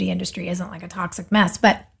pretend the beauty industry isn't like a toxic mess,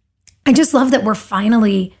 but I just love that we're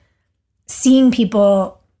finally seeing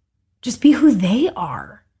people just be who they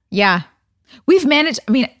are. Yeah. We've managed,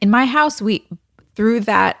 in my house, through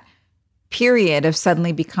that period of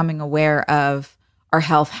suddenly becoming aware of our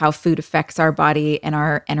health, how food affects our body and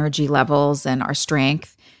our energy levels and our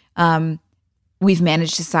strength, we've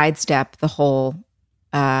managed to sidestep the whole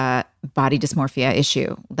body dysmorphia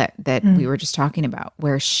issue that we were just talking about,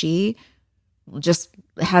 where she just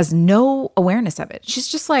has no awareness of it. She's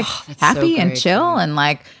just like happy and chill and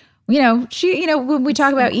like, when we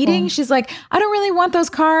talk about eating, she's like, I don't really want those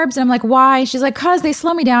carbs. And I'm like, why? She's like, cause they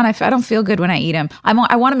slow me down. I don't feel good when I eat them. I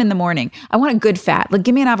want them in the morning. I want a good fat. Like,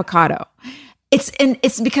 give me an avocado.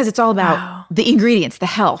 It's because it's all about the ingredients, the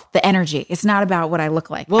health, the energy. It's not about what I look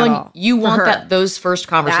like. Well, and you want those first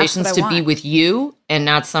conversations to be with you and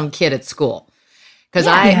not some kid at school. Because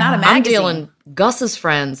I'm dealing Gus's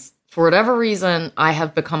friends, for whatever reason, I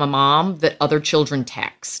have become a mom that other children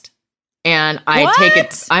text. And I take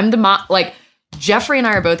it, I'm the mom, like Jeffrey and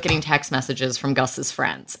I are both getting text messages from Gus's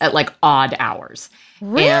friends at like odd hours.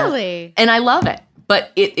 Really? And I love it.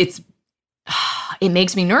 But it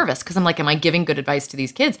makes me nervous because I'm like, am I giving good advice to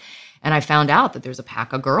these kids? And I found out that there's a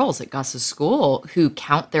pack of girls at Gus's school who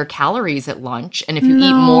count their calories at lunch. And if you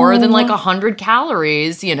eat more than like 100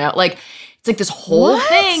 calories, you know, like it's like this whole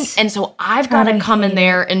thing. And so I've got to come in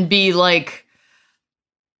there and be like,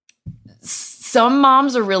 some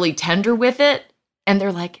moms are really tender with it. And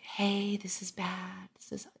they're like, hey, this is bad.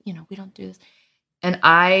 This is, you know, we don't do this. And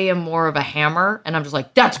I am more of a hammer. And I'm just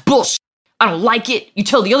like, that's bullshit. I don't like it. You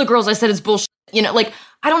tell the other girls I said it's bullshit. You know, like,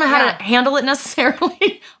 I don't know how to handle it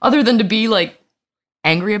necessarily other than to be like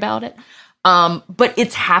angry about it. But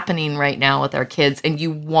it's happening right now with our kids, and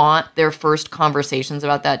you want their first conversations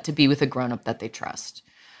about that to be with a grown-up that they trust.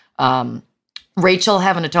 Rachel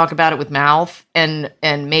having to talk about it with mouth and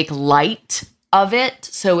make light of it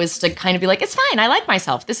so as to kind of be like, it's fine. I like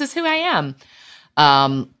myself. This is who I am.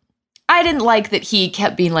 I didn't like that he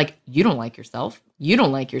kept being like, you don't like yourself. You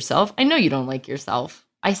don't like yourself. I know you don't like yourself.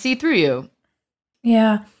 I see through you.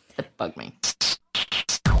 Yeah. That bugged me.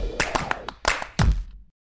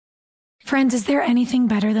 Friends, is there anything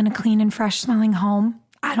better than a clean and fresh smelling home?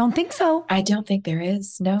 I don't think so. I don't think there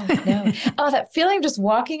is. No. Oh, that feeling of just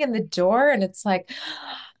walking in the door and it's like,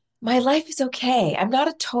 my life is okay. I'm not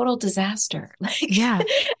a total disaster. Yeah.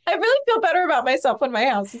 I really feel better about myself when my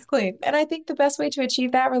house is clean. And I think the best way to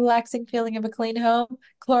achieve that relaxing feeling of a clean home,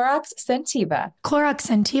 Clorox Scentiva. Clorox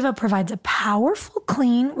Scentiva provides a powerful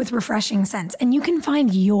clean with refreshing scents, and you can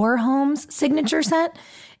find your home's signature scent.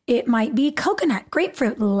 It might be coconut,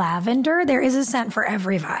 grapefruit, lavender. There is a scent for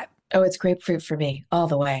every vibe. Oh, it's grapefruit for me, all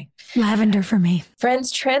the way. Lavender for me.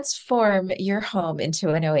 Friends, transform your home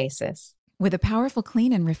into an oasis. With a powerful,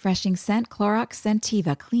 clean, and refreshing scent, Clorox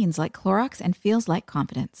Scentiva cleans like Clorox and feels like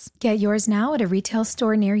confidence. Get yours now at a retail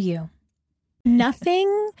store near you.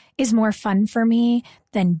 Nothing is more fun for me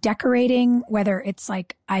than decorating, whether it's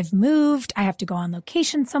like I've moved, I have to go on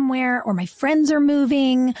location somewhere, or my friends are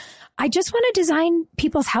moving. I just want to design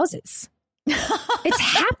people's houses. It's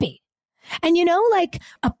happy. And you know, like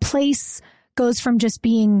a place goes from just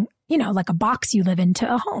being, you know, like a box you live in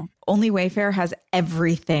to a home. Only Wayfair has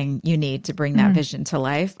everything you need to bring that vision to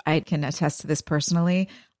life. I can attest to this personally.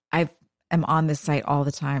 I am on this site all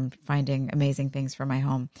the time, finding amazing things for my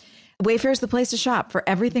home. Wayfair is the place to shop for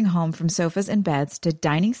everything home, from sofas and beds to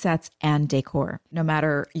dining sets and decor. No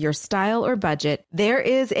matter your style or budget, there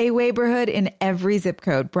is a Wayborhood in every zip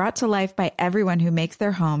code, brought to life by everyone who makes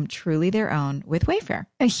their home truly their own with Wayfair.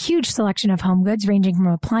 A huge selection of home goods ranging from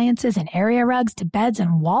appliances and area rugs to beds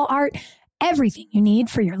and wall art. Everything you need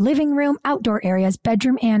for your living room, outdoor areas,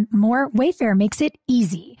 bedroom, and more. Wayfair makes it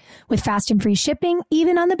easy with fast and free shipping,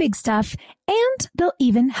 even on the big stuff, and they'll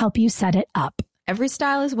even help you set it up. Every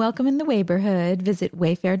style is welcome in the Wayborhood. Visit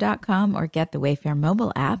wayfair.com or get the Wayfair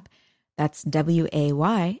mobile app. That's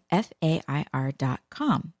WAYFAIR.com.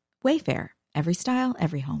 Wayfair. Every style,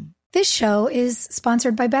 every home. This show is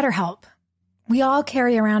sponsored by BetterHelp. We all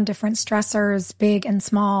carry around different stressors, big and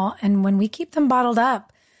small, and when we keep them bottled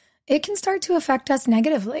up, it can start to affect us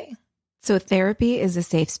negatively. So therapy is a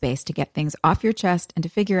safe space to get things off your chest and to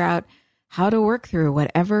figure out how to work through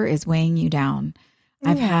whatever is weighing you down.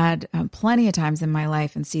 I've had plenty of times in my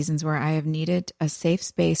life and seasons where I have needed a safe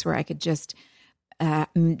space where I could just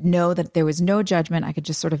know that there was no judgment. I could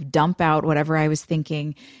just sort of dump out whatever I was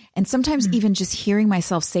thinking. And sometimes even just hearing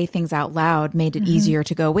myself say things out loud made it easier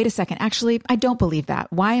to go, wait a second, actually, I don't believe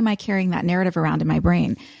that. Why am I carrying that narrative around in my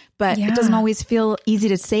brain? But it doesn't always feel easy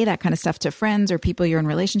to say that kind of stuff to friends or people you're in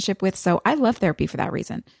relationship with. So I love therapy for that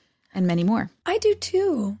reason and many more. I do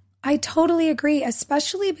too. I totally agree,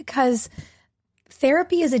 especially because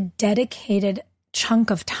therapy is a dedicated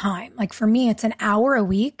chunk of time. Like for me, it's an hour a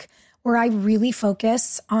week where I really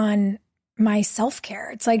focus on my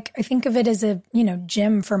self-care. It's like, I think of it as a,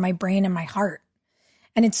 gym for my brain and my heart.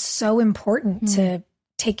 And it's so important to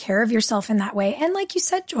take care of yourself in that way. And like you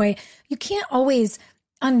said, Joy, you can't always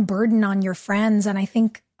unburden on your friends. And I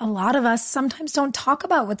think a lot of us sometimes don't talk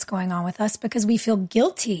about what's going on with us because we feel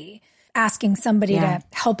guilty asking somebody to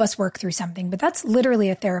help us work through something. But that's literally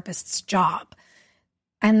a therapist's job.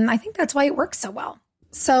 And I think that's why it works so well.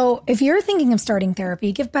 So if you're thinking of starting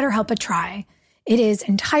therapy, give BetterHelp a try. It is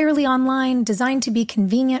entirely online, designed to be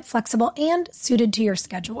convenient, flexible, and suited to your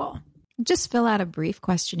schedule. Just fill out a brief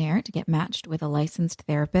questionnaire to get matched with a licensed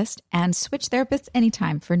therapist and switch therapists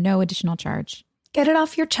anytime for no additional charge. Get it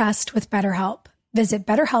off your chest with BetterHelp. Visit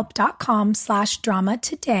BetterHelp.com/drama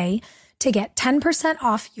today to get 10%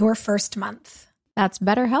 off your first month. That's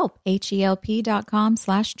BetterHelp,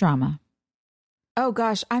 HELP.com/drama. Oh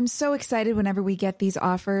gosh, I'm so excited whenever we get these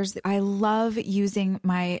offers. I love using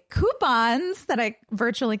my coupons that I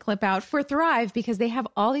virtually clip out for Thrive because they have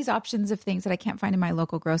all these options of things that I can't find in my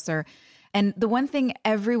local grocer. And the one thing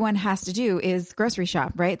everyone has to do is grocery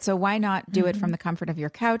shop, right? So why not do it from the comfort of your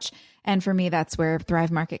couch? And for me, that's where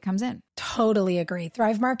Thrive Market comes in. Totally agree.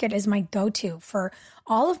 Thrive Market is my go-to for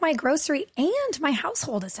all of my grocery and my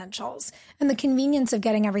household essentials. And the convenience of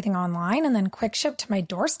getting everything online and then quick ship to my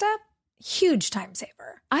doorstep, huge time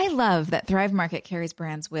saver. I love that Thrive Market carries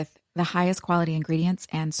brands with the highest quality ingredients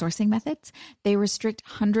and sourcing methods. They restrict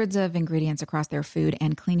hundreds of ingredients across their food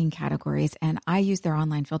and cleaning categories, and I use their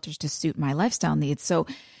online filters to suit my lifestyle needs. So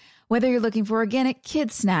whether you're looking for organic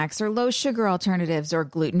kids snacks or low sugar alternatives or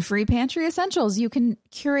gluten-free pantry essentials, you can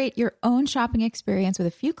curate your own shopping experience with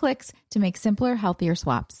a few clicks to make simpler, healthier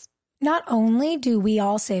swaps. Not only do we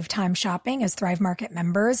all save time shopping as Thrive Market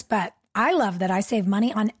members, but I love that I save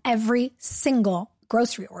money on every single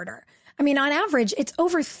grocery order. I mean, on average, it's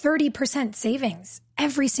over 30% savings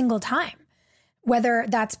every single time. Whether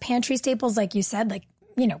that's pantry staples, like you said, like,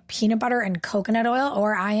 peanut butter and coconut oil,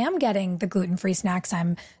 or I am getting the gluten-free snacks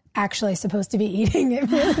I'm actually supposed to be eating.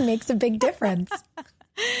 It really makes a big difference.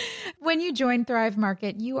 When you join Thrive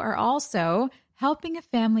Market, you are also helping a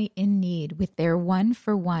family in need with their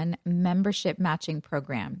 1-for-1 membership matching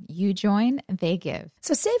program. You join, they give.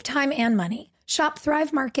 So save time and money. Shop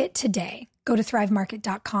Thrive Market today. Go to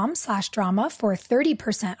thrivemarket.com/drama for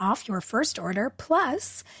 30% off your first order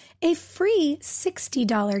plus a free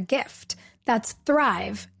 $60 gift. That's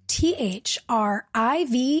Thrive, THRIVE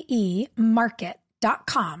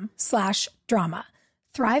market.com/drama.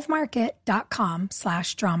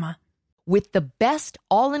 thrivemarket.com/drama. With the best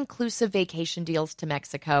all-inclusive vacation deals to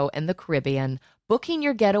Mexico and the Caribbean, booking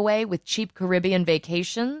your getaway with Cheap Caribbean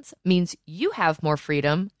Vacations means you have more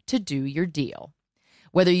freedom to do your deal.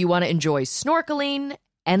 Whether you want to enjoy snorkeling,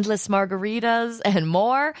 endless margaritas, and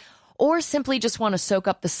more, or simply just want to soak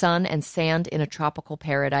up the sun and sand in a tropical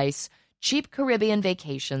paradise, Cheap Caribbean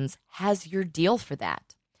Vacations has your deal for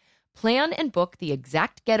that. Plan and book the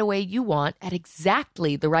exact getaway you want at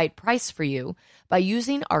exactly the right price for you by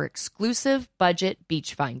using our exclusive budget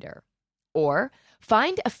beach finder. Or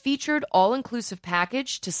find a featured all-inclusive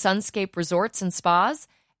package to Sunscape Resorts and Spas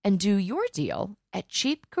and do your deal at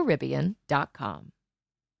cheapcaribbean.com.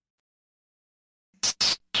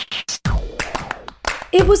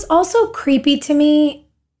 It was also creepy to me,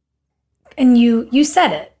 and you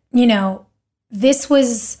said it, this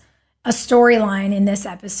was a storyline in this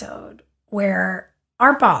episode where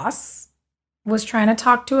our boss was trying to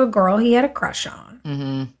talk to a girl he had a crush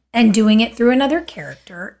on and doing it through another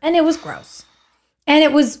character, and it was gross. And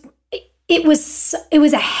it was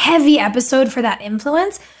a heavy episode for that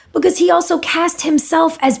influence because he also cast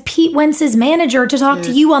himself as Pete Wentz's manager to talk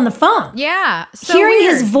to you on the phone. Yeah. So hearing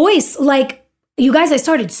weird. his voice, you guys, I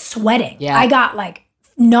started sweating. Yeah. I got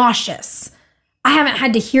nauseous. I haven't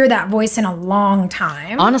had to hear that voice in a long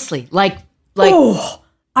time. Honestly, like I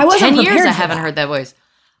wasn't 10 years prepared I for haven't that. heard that voice.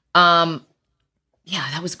 Yeah,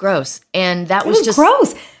 that was gross. And that It was was just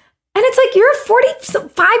gross. And it's like, you're a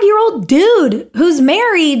 45-year-old dude who's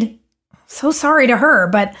married. So sorry to her,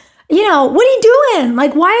 but what are you doing?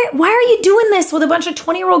 Why are you doing this with a bunch of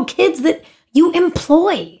 20-year-old kids that you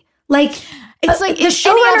employ? It's like the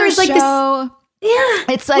showrunner is like this. Yeah.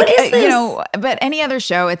 It's like, what is this? but any other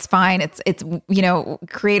show, it's fine. It's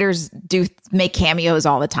creators do make cameos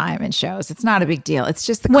all the time in shows. It's not a big deal. It's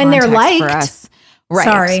just the When they're context for liked. us. Right.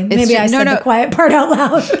 Sorry, It's maybe I said the quiet part out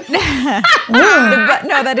loud. But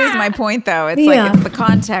no, that is my point, though. It's it's the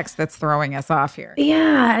context that's throwing us off here.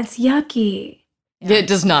 Yeah, it's yucky. it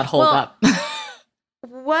does not hold up.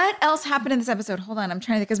 What else happened in this episode? Hold on, I'm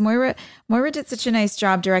trying to think, because Moira did such a nice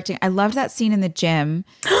job directing. I loved that scene in the gym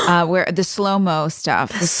where the slow-mo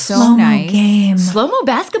stuff was so Slow-mo nice. game. Slow-mo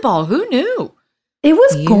basketball, who knew? It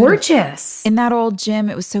was Beautiful. gorgeous. In that old gym,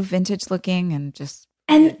 it was so vintage looking and just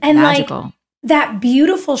And magical. that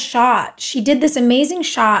beautiful shot. She did this amazing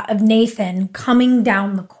shot of Nathan coming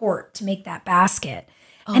down the court to make that basket.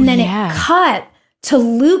 And then it cut to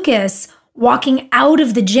Lucas walking out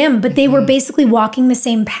of the gym, but they were basically walking the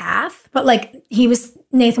same path. But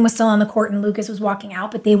Nathan was still on the court and Lucas was walking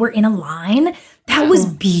out, but they were in a line. That was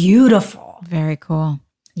beautiful. Very cool.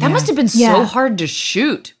 That must have been so hard to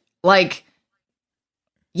shoot. To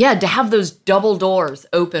have those double doors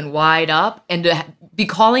open wide up and to be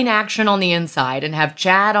calling action on the inside and have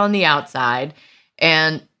Chad on the outside.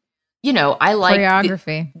 And, I like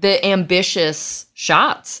choreography. the ambitious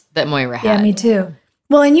shots that Moira had. Yeah, me too.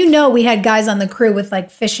 Well, and we had guys on the crew with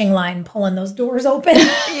like fishing line pulling those doors open.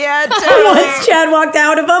 Yeah, totally. Once Chad walked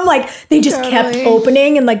out of them, like they just kept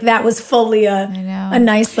opening, and like that was fully a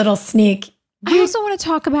nice little sneak. I also want to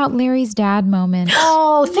talk about Larry's dad moment.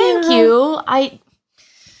 Oh, thank you.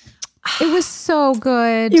 It was so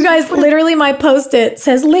good. You guys, literally my Post-it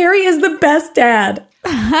says Larry is the best dad.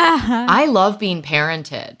 I love being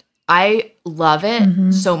parented. I love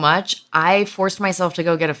it so much. I forced myself to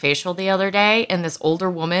go get a facial the other day, and this older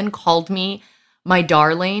woman called me my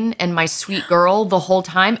darling and my sweet girl the whole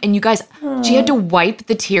time. And you guys, she had to wipe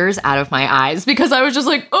the tears out of my eyes because I was just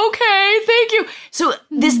like, okay, thank you. So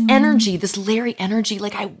this energy, this Larry energy,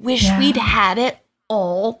 like I wish we'd had it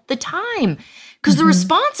all the time. Because the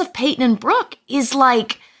response of Peyton and Brooke is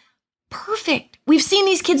like perfect. We've seen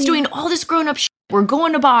these kids doing all this grown-up shit. We're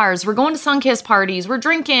going to bars. We're going to Sunkiss parties. We're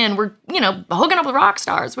drinking. We're, hooking up with rock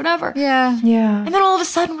stars, whatever. Yeah. Yeah. And then all of a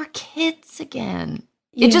sudden, we're kids again.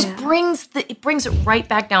 It just brings it right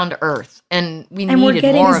back down to earth. And we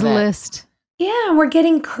needed more of it. List. Yeah, and we're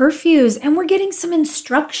getting curfews, and we're getting some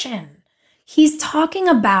instruction. He's talking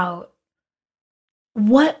about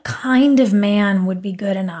what kind of man would be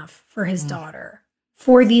good enough for his daughter,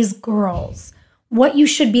 for these girls, what you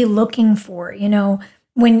should be looking for,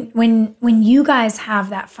 when you guys have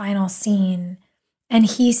that final scene and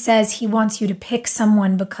he says he wants you to pick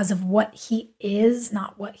someone because of what he is,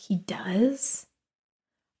 not what he does.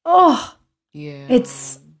 Oh, yeah.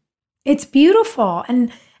 It's beautiful.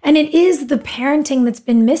 And it is the parenting that's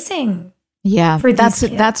been missing. Yeah. For that's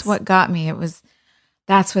kids. what got me.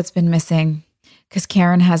 That's what's been missing. Because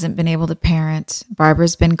Karen hasn't been able to parent.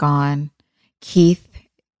 Barbara's been gone. Keith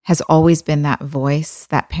has always been that voice,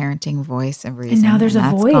 that parenting voice of reason. And now there's a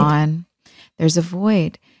void. Gone. There's a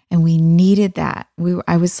void. And we needed that.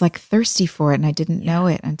 I was like thirsty for it, and I didn't know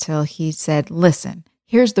it until he said, listen,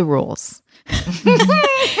 here's the rules.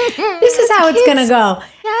 This is how it's going to go.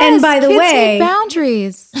 Yes, and by the kids way, need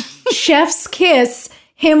boundaries. Chef's kiss,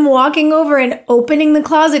 him walking over and opening the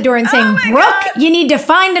closet door and saying, Brooke, you need to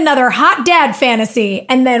find another hot dad fantasy.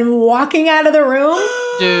 And then walking out of the room.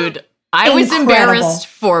 Dude, I was embarrassed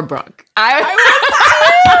for Brooke. I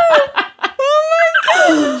Oh my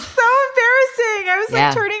God. So embarrassing. I was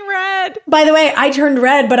like turning red. By the way, I turned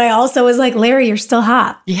red, but I also was like, Larry, you're still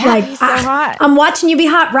hot. Yeah, like, he's so hot. I'm watching you be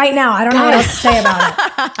hot right now. I don't know what else to say about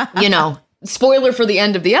it. Spoiler for the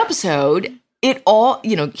end of the episode.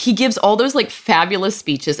 He gives all those like fabulous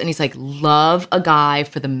speeches and he's like, love a guy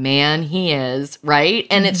for the man he is, right?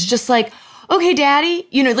 And it's just like, okay, daddy,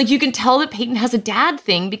 you can tell that Peyton has a dad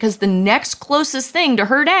thing because the next closest thing to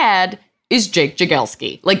her dad is Jake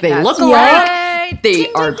Jagelski. Like they look alike. Right. They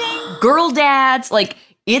Ding, are ding, ding. girl dads. Like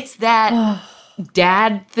it's that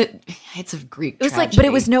dad that it's a Greek It was tragedy. but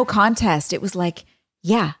it was no contest. It was like,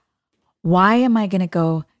 yeah, why am I going to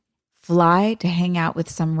go fly to hang out with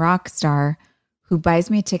some rock star who buys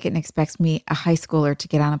me a ticket and expects me, a high schooler, to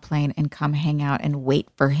get on a plane and come hang out and wait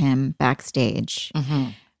for him backstage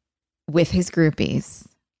with his groupies?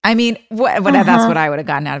 I mean, that's what I would have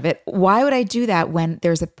gotten out of it. Why would I do that when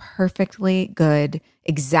there's a perfectly good,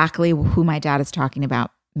 exactly who my dad is talking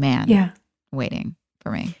about man waiting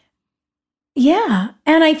for me? Yeah.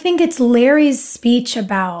 And I think it's Larry's speech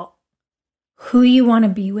about who you want to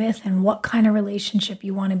be with and what kind of relationship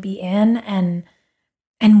you want to be in and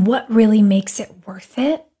what really makes it worth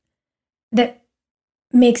it that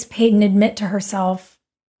makes Peyton admit to herself,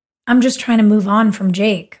 I'm just trying to move on from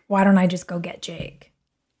Jake. Why don't I just go get Jake?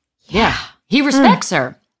 Yeah. He respects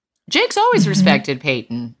her. Jake's always respected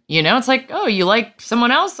Peyton. It's like, oh, you like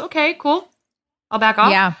someone else? Okay, cool. I'll back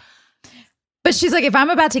off. Yeah. But she's like, if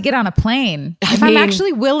I'm about to get on a plane, I'm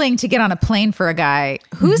actually willing to get on a plane for a guy,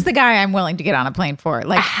 who's the guy I'm willing to get on a plane for?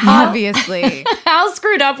 Like, obviously. How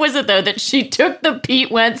screwed up was it, though, that she took the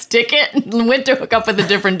Pete Wentz ticket and went to hook up with a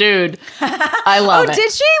different dude? I love it. Oh,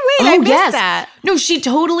 did she? Wait, I missed that. No, she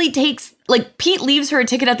totally takes, like, Pete leaves her a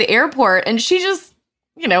ticket at the airport and she just,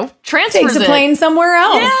 transfers Takes a plane somewhere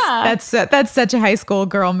else. Yeah. That's such a high school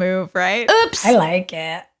girl move, right? Oops. I like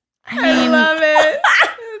it. I love it.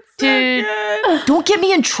 Dude, don't get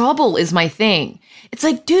me in trouble is my thing. It's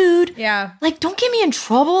like, dude, like, don't get me in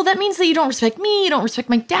trouble. That means that you don't respect me. You don't respect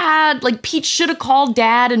my dad. Like, Pete should have called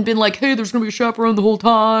dad and been like, hey, there's going to be a chaperone the whole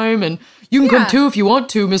time. And you can come too if you want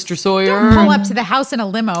to, Mr. Sawyer. Don't pull up to the house in a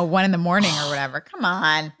limo 1 a.m. or whatever. Come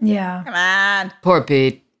on. Yeah. Come on. Poor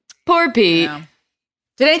Pete. Poor Pete. Yeah.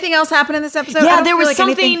 Did anything else happen in this episode? Yeah, there was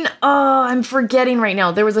something. Oh, I'm forgetting right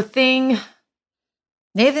now. There was a thing.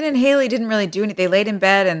 Nathan and Haley didn't really do anything. They laid in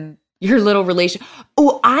bed and your little relation.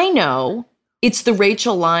 Oh, I know. It's the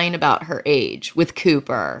Rachel line about her age with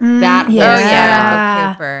Cooper. That whole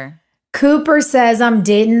setup. Cooper. Cooper says, I'm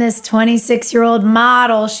dating this 26-year-old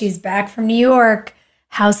model. She's back from New York,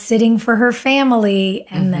 house sitting for her family.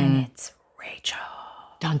 And then it's Rachel.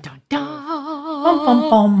 Dun, dun, dun. Bum, bum,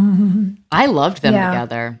 bum. I loved them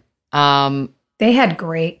together. They had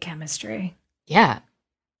great chemistry. Yeah.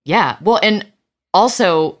 Yeah. Well, and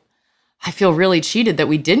also, I feel really cheated that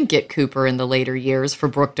we didn't get Cooper in the later years for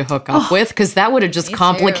Brooke to hook up with, because that would have just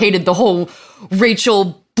complicated the whole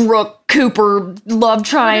Rachel, Brooke, Cooper love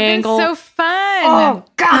triangle. So fun. Oh,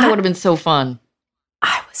 God, that would have been so fun.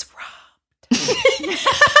 I was robbed.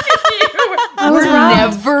 We're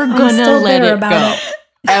never going to let it go.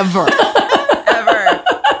 Ever.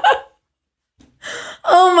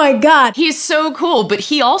 Oh my God. He's so cool, but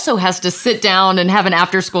he also has to sit down and have an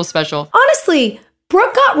after-school special. Honestly,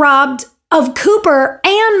 Brooke got robbed of Cooper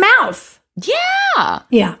and Mouth. Yeah.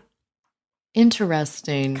 Yeah.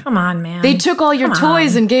 Interesting. Come on, man. They took all your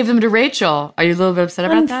toys and gave them to Rachel. Are you a little bit upset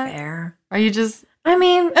about that? Unfair. Are you just... I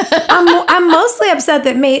mean, I'm mostly upset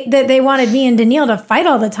that they wanted me and Danielle to fight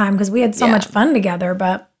all the time because we had so much fun together,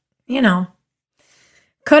 but, you know.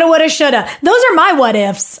 Coulda, woulda, shoulda. Those are my what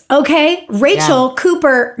ifs, okay? Rachel,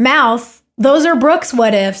 Cooper, Mouth, those are Brooke's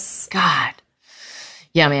what ifs. God.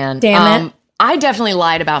 Yeah, man. Damn it. I definitely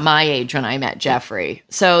lied about my age when I met Jeffrey.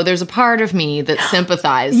 So there's a part of me that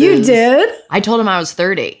sympathizes. You did? I told him I was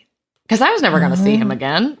 30 because I was never going to see him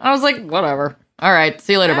again. I was like, whatever. All right.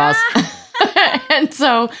 See you later, boss. And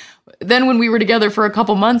so then when we were together for a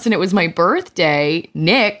couple months and it was my birthday,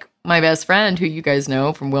 Nick, my best friend, who you guys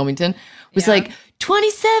know from Wilmington, was like,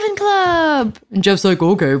 27 Club. And Jeff's like,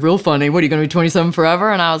 okay, real funny. What, are you going to be 27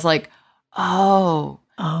 forever? And I was like, oh,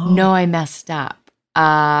 no, I messed up.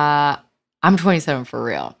 I'm 27 for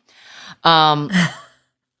real.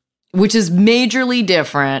 Which is majorly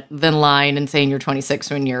different than lying and saying you're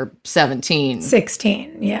 26 when you're 17.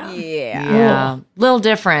 16, yeah. Yeah. Little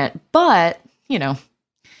different. But, you know,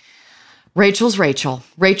 Rachel's Rachel.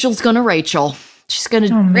 Rachel's going to Rachel. She's going to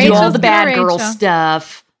do all the bad girl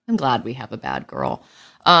stuff. I'm glad we have a bad girl.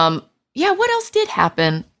 Yeah, what else did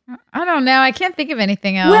happen? I don't know. I can't think of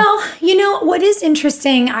anything else. Well, you know, what is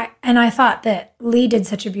interesting, I thought that Lee did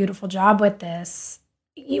such a beautiful job with this.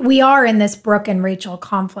 We are in this Brooke and Rachel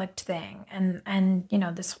conflict thing and you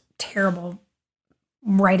know, this terrible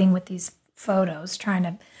writing with these photos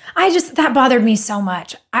that bothered me so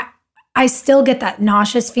much. I still get that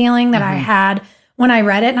nauseous feeling that I had when I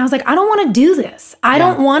read it. And I was like, I don't want to do this. I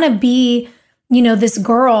don't want to be, you know, this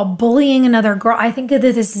girl bullying another girl. I think that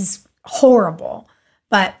this is horrible.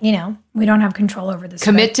 But, you know, we don't have control over this.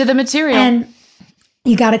 Commit to the material. And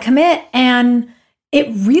you got to commit. And it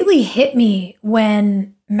really hit me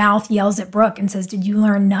when Mouth yells at Brooke and says, did you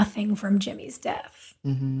learn nothing from Jimmy's death?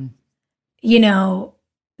 Mm-hmm. You know,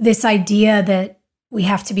 this idea that we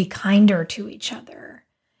have to be kinder to each other.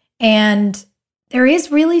 And there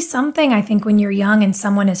is really something, I think, when you're young and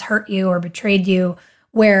someone has hurt you or betrayed you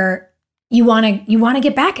where you want to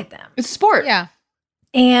get back at them. It's sport. Yeah.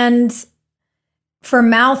 And for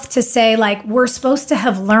Mouth to say, like, we're supposed to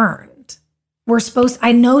have learned.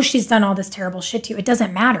 I know she's done all this terrible shit to you. It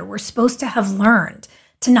doesn't matter. We're supposed to have learned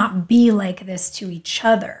to not be like this to each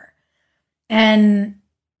other. And,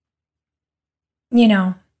 you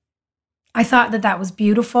know, I thought that was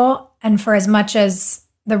beautiful. And for as much as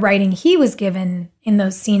the writing he was given in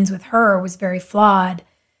those scenes with her was very flawed,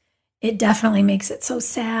 it definitely makes it so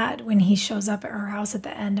sad when he shows up at her house at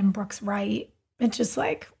the end and Brooke's right. It just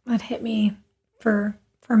like, that hit me for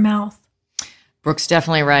Mouth. Brooke's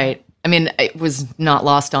definitely right. I mean, it was not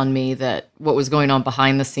lost on me that what was going on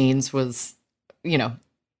behind the scenes was, you know,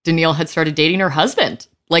 Danielle had started dating her husband,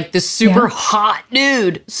 like this super hot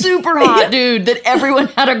dude that everyone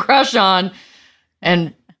had a crush on.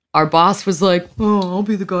 And our boss was like, oh, I'll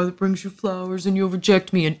be the guy that brings you flowers and you'll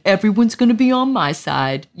reject me and everyone's going to be on my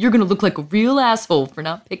side. You're going to look like a real asshole for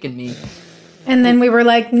not picking me. And then we were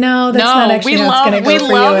like, no, that's not actually what's going to go for you at all.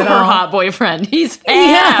 We love her hot boyfriend. He's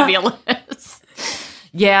fabulous.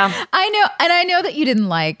 Yeah. I know. And I know that you didn't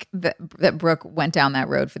like that Brooke went down that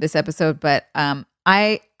road for this episode, but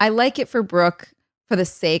I like it for Brooke for the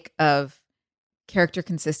sake of character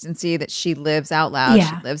consistency, that she lives out loud,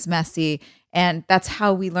 she lives messy, and that's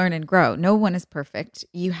how we learn and grow. No one is perfect.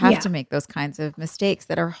 You have to make those kinds of mistakes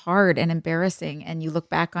that are hard and embarrassing, and you look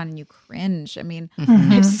back on and you cringe. I mean, I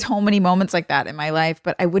have so many moments like that in my life,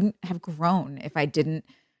 but I wouldn't have grown if I didn't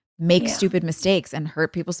make stupid mistakes and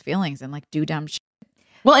hurt people's feelings and like do dumb shit.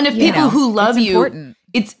 Well, and if people who love you, important.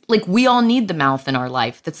 It's like we all need the Mouth in our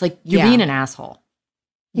life. That's like, you're being an asshole.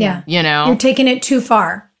 Yeah. You know? You're taking it too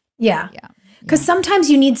far. Yeah. Because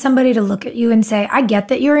sometimes you need somebody to look at you and say, I get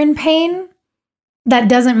that you're in pain. That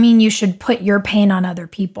doesn't mean you should put your pain on other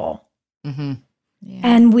people. Mm-hmm. Yeah.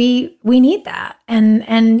 And we need that.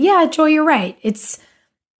 And yeah, Joy, you're right.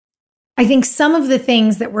 I think some of the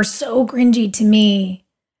things that were so cringy to me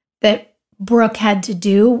that Brooke had to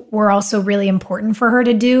do were also really important for her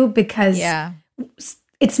to do, because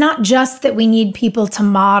it's not just that we need people to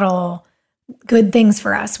model good things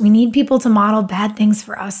for us. We need people to model bad things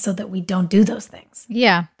for us so that we don't do those things.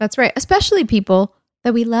 Yeah, that's right. Especially people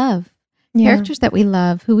that we love, characters that we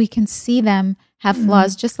love, who we can see them have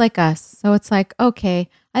flaws just like us. So it's like, okay,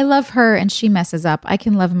 I love her and she messes up. I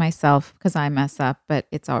can love myself because I mess up, but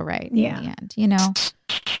it's all right in the end, you know?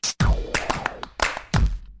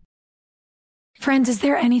 Friends, is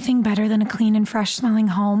there anything better than a clean and fresh smelling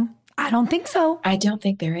home? I don't think so. I don't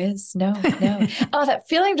think there is. No. Oh, that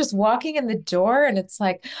feeling of just walking in the door and it's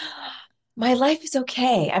like, my life is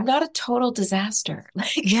okay. I'm not a total disaster.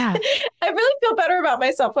 I really feel better about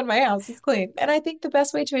myself when my house is clean. And I think the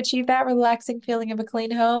best way to achieve that relaxing feeling of a clean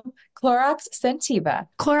home, Clorox Scentiva.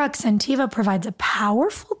 Clorox Scentiva provides a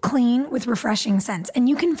powerful clean with refreshing scents, and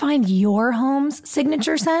you can find your home's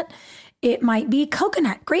signature scent. It might be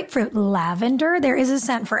coconut, grapefruit, lavender. There is a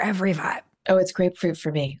scent for every vibe. Oh, it's grapefruit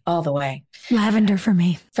for me, all the way. Lavender for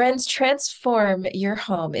me. Friends, transform your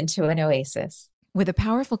home into an oasis. With a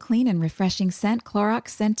powerful, clean, and refreshing scent, Clorox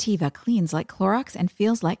Scentiva cleans like Clorox and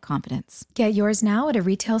feels like confidence. Get yours now at a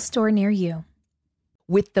retail store near you.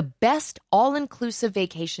 With the best all-inclusive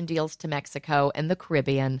vacation deals to Mexico and the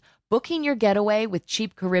Caribbean, booking your getaway with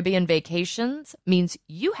Cheap Caribbean Vacations means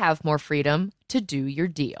you have more freedom to do your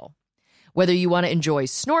deal. Whether you want to enjoy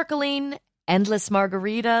snorkeling, endless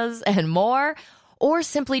margaritas, and more, or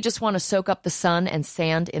simply just want to soak up the sun and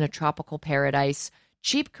sand in a tropical paradise,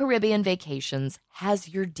 Cheap Caribbean Vacations has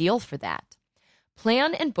your deal for that.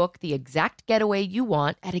 Plan and book the exact getaway you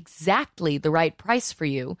want at exactly the right price for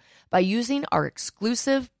you by using our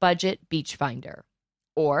exclusive budget beach finder.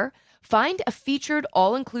 Or find a featured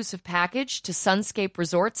all-inclusive package to Sunscape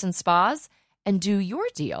Resorts and Spas and do your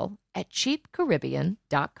deal at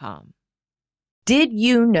cheapcaribbean.com. Did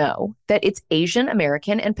you know that it's Asian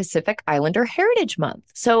American and Pacific Islander Heritage Month?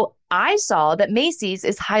 So I saw that Macy's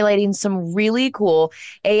is highlighting some really cool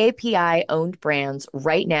AAPI-owned brands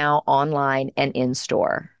right now online and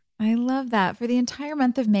in-store. I love that. For the entire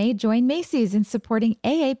month of May, join Macy's in supporting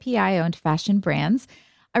AAPI-owned fashion brands.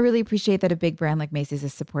 I really appreciate that a big brand like Macy's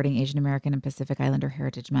is supporting Asian American and Pacific Islander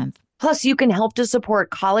Heritage Month. Plus, you can help to support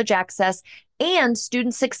college access and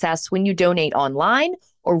student success when you donate online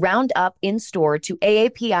or round up in-store to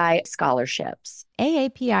AAPI scholarships.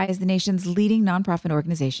 AAPI is the nation's leading nonprofit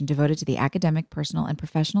organization devoted to the academic, personal, and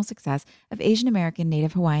professional success of Asian American,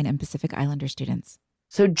 Native Hawaiian, and Pacific Islander students.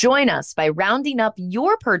 So join us by rounding up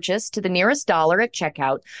your purchase to the nearest dollar at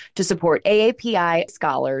checkout to support AAPI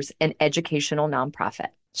scholars and educational nonprofit.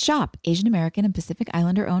 Shop Asian American and Pacific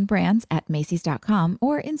Islander-owned brands at Macy's.com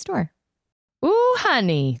or in-store. Ooh,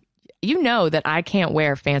 honey, you know that I can't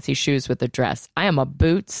wear fancy shoes with a dress. I am a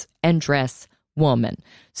boots and dress woman.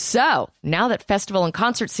 So now that festival and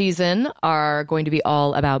concert season are going to be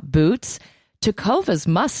all about boots, Tecovas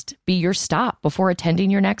must be your stop before attending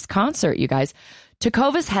your next concert, you guys.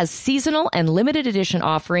 Tecovas has seasonal and limited edition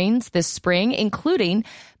offerings this spring, including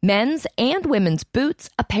men's and women's boots,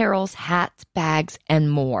 apparels, hats, bags,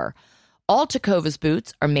 and more. All Tecovas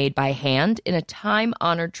boots are made by hand in a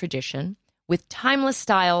time-honored tradition with timeless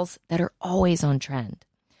styles that are always on trend.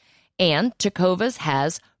 And Tecovas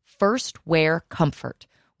has first wear comfort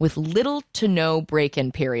with little to no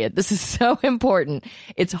break-in period. This is so important.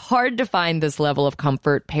 It's hard to find this level of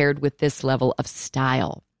comfort paired with this level of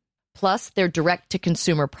style. Plus, their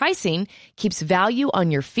direct-to-consumer pricing keeps value on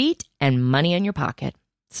your feet and money in your pocket.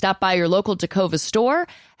 Stop by your local Tecovas store,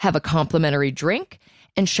 have a complimentary drink,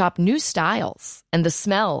 and shop new styles. And the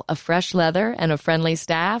smell of fresh leather and a friendly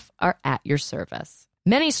staff are at your service.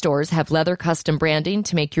 Many stores have leather custom branding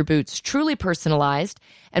to make your boots truly personalized.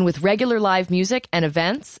 And with regular live music and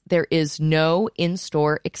events, there is no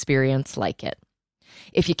in-store experience like it.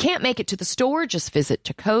 If you can't make it to the store, just visit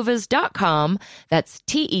tecovas.com. That's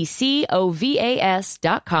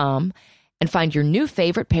TECOVAS.com and find your new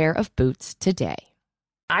favorite pair of boots today.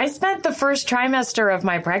 I spent the first trimester of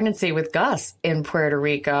my pregnancy with Gus in Puerto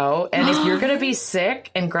Rico. And if you're going to be sick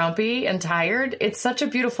and grumpy and tired, it's such a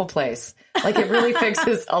beautiful place. Like, it really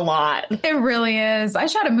fixes a lot. It really is. I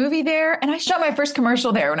shot a movie there and I shot my first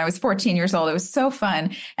commercial there when I was 14 years old. It was so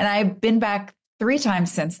fun. And I've been back 3 times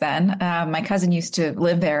since then. My cousin used to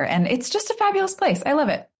live there and it's just a fabulous place. I love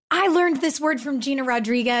it. I learned this word from Gina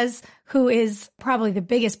Rodriguez, who is probably the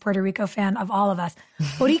biggest Puerto Rico fan of all of us.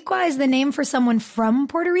 Boricua is the name for someone from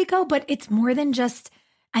Puerto Rico, but it's more than just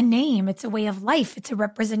a name. It's a way of life. It's a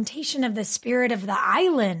representation of the spirit of the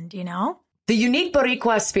island, you know? The unique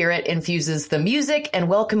Boricua spirit infuses the music and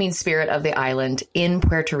welcoming spirit of the island in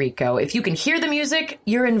Puerto Rico. If you can hear the music,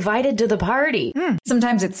 you're invited to the party.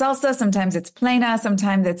 Sometimes it's salsa, sometimes it's plena,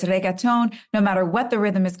 sometimes it's reggaeton. No matter what the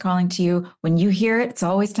rhythm is calling to you, when you hear it, it's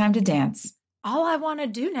always time to dance. All I want to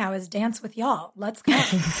do now is dance with y'all. Let's go.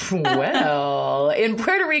 Well, in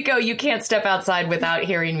Puerto Rico, you can't step outside without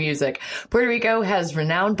hearing music. Puerto Rico has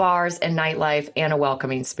renowned bars and nightlife and a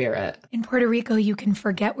welcoming spirit. In Puerto Rico, you can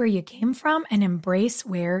forget where you came from and embrace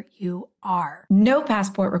where you are. No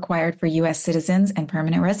passport required for U.S. citizens and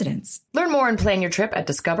permanent residents. Learn more and plan your trip at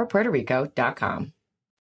discoverpuertorico.com.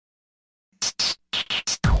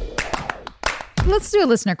 Let's do a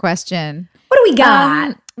listener question. What do we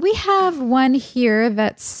got? We have one here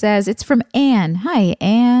that says, it's from Anne. Hi,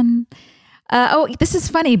 Anne. This is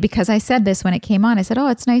funny because I said this when it came on. I said,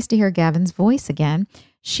 it's nice to hear Gavin's voice again.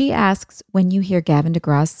 She asks, when you hear Gavin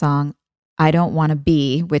DeGraw's song, I Don't Want to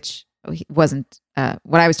Be, which wasn't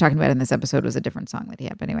what I was talking about in this episode was a different song that he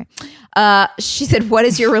had. But anyway, she said, what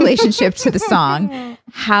is your relationship to the song?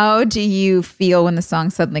 How do you feel when the song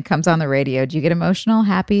suddenly comes on the radio? Do you get emotional,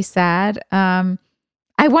 happy, sad?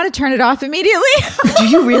 I want to turn it off immediately. Do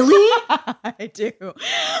you really? I do.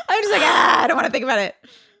 I'm just like, I don't want to think about it.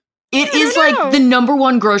 It is like the number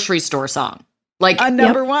one grocery store song. Like a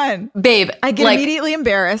number one. Babe, I get immediately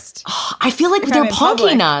embarrassed. I feel like they're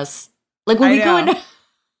punking us. Like when we go into...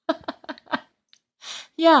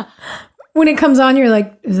 Yeah. When it comes on, you're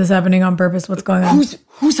like, is this happening on purpose? What's going on?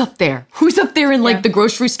 Who's up there? Who's up there in like the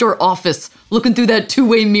grocery store office looking through that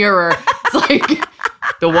two-way mirror? It's like...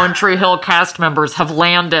 The One Tree Hill cast members have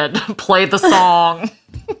landed. Play the song.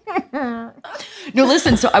 No,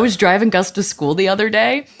 listen. So I was driving Gus to school the other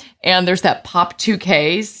day, and there's that Pop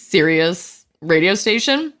 2K Sirius radio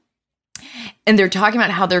station. And they're talking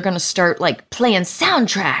about how they're going to start like playing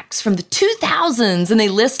soundtracks from the 2000s. And they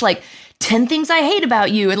list like 10 things I hate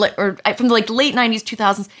about you. And like, or from the like late 90s,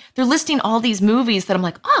 2000s. They're listing all these movies that I'm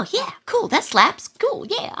like, oh yeah, cool. That slaps. Cool.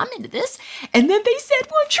 Yeah, I'm into this. And then they said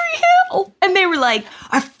One Tree Hill. And they were like,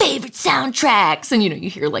 our favorite soundtracks. And you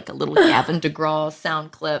hear like a little Gavin DeGraw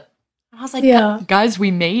sound clip. And I was like, guys,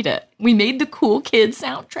 we made it. We made the cool kid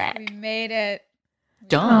soundtrack. We made it.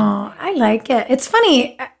 Done. Oh, I like it. It's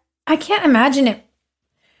funny. I can't imagine it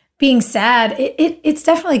being sad. It's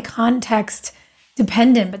definitely context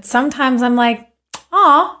dependent, but sometimes I'm like,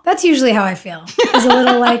 oh, that's usually how I feel. It's a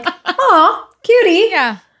little like, oh, cutie.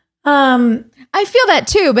 Yeah. I feel that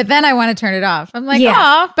too, but then I want to turn it off. I'm like,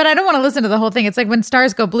 oh, but I don't want to listen to the whole thing. It's like when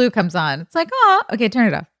Stars Go Blue comes on. It's like, oh, okay, turn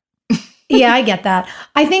it off. Yeah, I get that.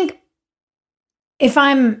 I think if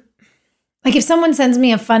someone sends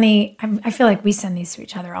me a funny, I feel like we send these to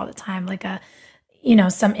each other all the time, like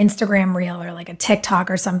some Instagram reel or like a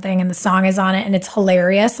TikTok or something, and the song is on it and it's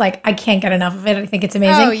hilarious. Like, I can't get enough of it. I think it's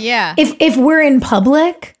amazing. Oh, yeah. If we're in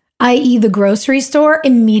public, i.e. the grocery store,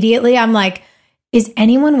 immediately I'm like, is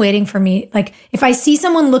anyone waiting for me? Like, if I see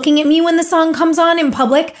someone looking at me when the song comes on in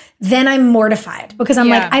public, then I'm mortified because I'm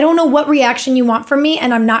like, I don't know what reaction you want from me,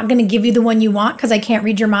 and I'm not going to give you the one you want because I can't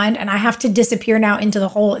read your mind, and I have to disappear now into the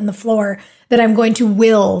hole in the floor that I'm going to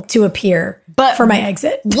will to appear for my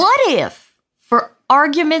exit. What if, for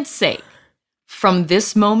argument's sake, from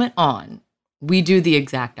this moment on, we do the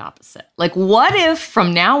exact opposite? Like, what if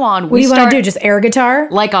from now on what do you want to do? Just air guitar?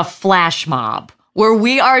 Like a flash mob, where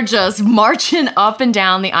we are just marching up and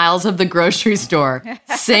down the aisles of the grocery store,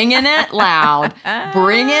 singing it loud,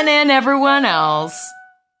 bringing in everyone else.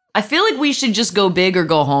 I feel like we should just go big or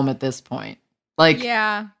go home at this point. Like,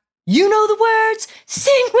 yeah. You know the words,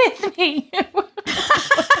 sing with me.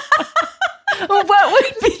 What would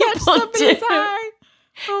people do?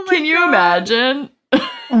 Oh Can you imagine?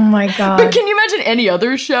 Oh my God. But can you imagine any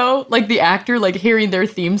other show? Like the actor, like hearing their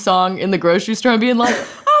theme song in the grocery store and being like,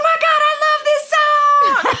 oh my God, I love this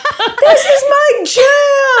song. This is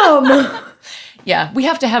my jam. Yeah, we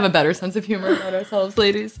have to have a better sense of humor about ourselves,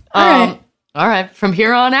 ladies. All right. From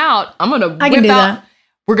here on out, I'm going to whip out. That.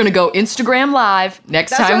 We're going to go Instagram Live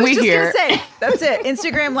next time we hear. That's it.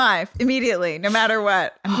 Instagram Live immediately, no matter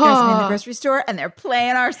what. I'm guessing in the grocery store and they're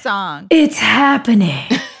playing our song. It's happening.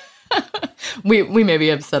 We maybe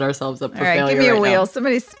have set ourselves up for failure. All right, give me a wheel. Now.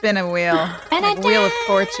 Somebody spin a wheel. Like Wheel of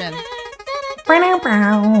Fortune.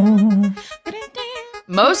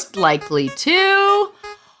 Most likely to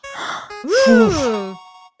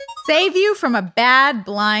save you from a bad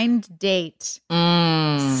blind date.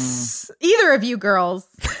 Either of you girls.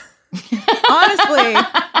 Honestly,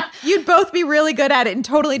 you'd both be really good at it in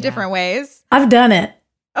totally different ways. I've done it.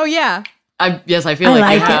 Oh, yeah. Yes, I feel I like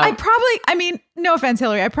like you it. have. No offense,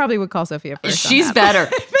 Hillary. I probably would call Sophia first. She's better.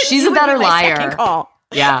 She's a better liar.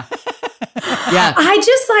 Yeah. Yeah. I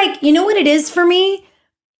just like, you know what it is for me?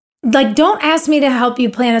 Like, don't ask me to help you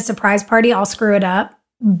plan a surprise party. I'll screw it up.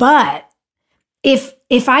 But if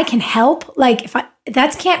I can help, like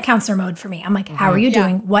that's camp counselor mode for me. I'm like, how are you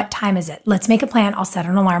doing? What time is it? Let's make a plan. I'll set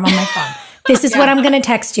an alarm on my phone. This is what I'm going to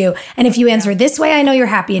text you. And if you answer this way, I know you're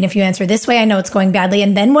happy. And if you answer this way, I know it's going badly.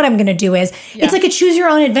 And then what I'm going to do is, it's like a choose your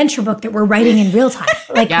own adventure book that we're writing in real time.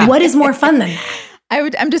 Like, what is more fun than that?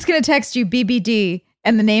 I'm just going to text you BBD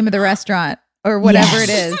and the name of the restaurant or whatever it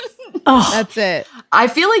is. Oh, that's it. I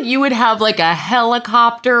feel like you would have like a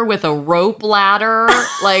helicopter with a rope ladder,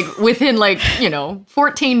 like within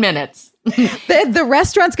 14 minutes. The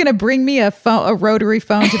restaurant's going to bring me a rotary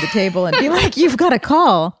phone to the table and be like, you've got a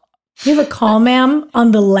call. You have a call, ma'am,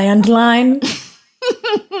 on the landline?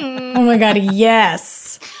 Oh my God,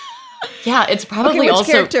 yes. Yeah, it's probably which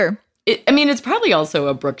also character? It's probably also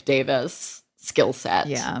a Brooke Davis skill set.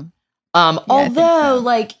 Yeah. Although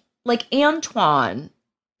like Antoine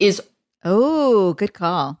is good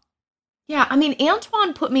call. Yeah,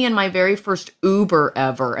 Antoine put me in my very first Uber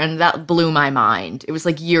ever, and that blew my mind. It was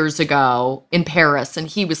like years ago in Paris, and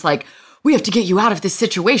he was like, we have to get you out of this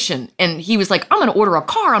situation. And he was like, I'm going to order a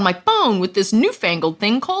car on my phone with this newfangled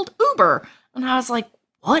thing called Uber. And I was like,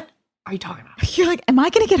 what are you talking about? You're like, am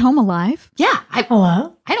I going to get home alive? Yeah.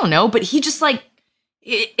 Hello? I don't know, but he just like,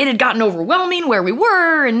 it had gotten overwhelming where we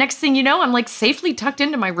were. And next thing you know, I'm like safely tucked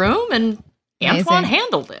into my room, and Antoine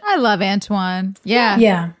handled it. I love Antoine. Yeah.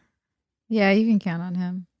 Yeah. Yeah, you can count on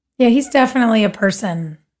him. Yeah, he's definitely a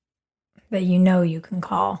person that you can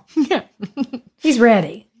call. Yeah. He's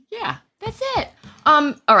ready. Yeah, that's it.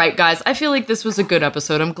 All right, guys, I feel like this was a good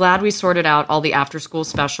episode. I'm glad we sorted out all the after school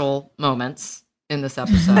special moments in this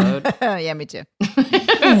episode. Yeah, me too.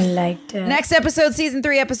 I liked it. Next episode, season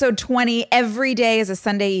 3, episode 20. Every day is a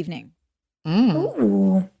Sunday evening.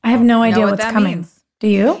 Ooh, I have no idea what's coming. Means. Do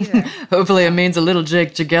you? Hopefully it means a little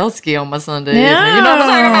Jake Jagelski on my Sunday evening. No. You know what I'm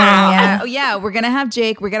talking about? Yeah. Oh, yeah. We're going to have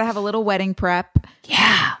Jake. We're going to have a little wedding prep.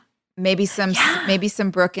 Yeah. Maybe some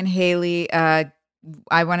Brooke and Haley. I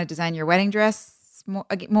want to design your wedding dress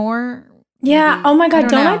more. Yeah. Maybe. Oh my God.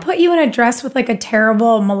 Don't know. I put you in a dress with like a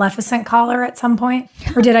terrible Maleficent collar at some point?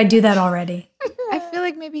 Or did I do that already? I feel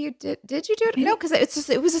like maybe you did. Did you do it? No, because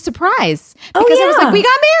it was a surprise. Oh, because yeah. I was like, we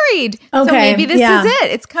got married. Okay, So maybe this yeah. is it.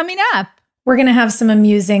 It's coming up. We're going to have some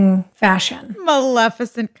amusing fashion.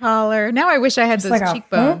 Maleficent collar. Now I wish I had Just those like a-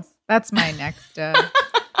 cheekbones. That's my next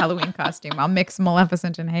Halloween costume. I'll mix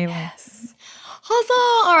Maleficent and Haley. Yes.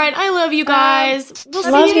 Huzzah. All right. I love you guys.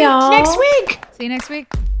 We'll Love see you y'all. next week. See you next week.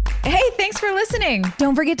 Hey, thanks for listening.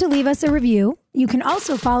 Don't forget to leave us a review. You can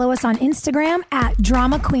also follow us on Instagram at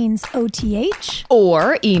DramaQueensOTH.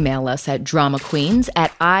 Or email us at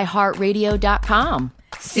dramaqueens@iheartradio.com.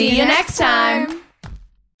 See you next time.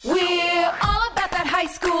 We're all about that high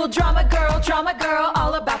school drama girl,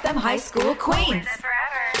 all about them high school queens.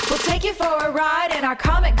 We'll take you for a ride in our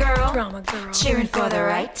comic girl, cheering for the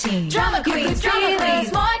right team. Drama queens,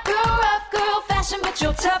 smart girl, rough girl, fashion but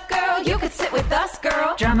you're tough girl. You could sit with us,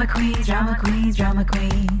 girl. Drama queens, drama queens, drama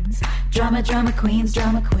queens,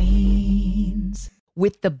 drama queens.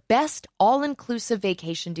 With the best all-inclusive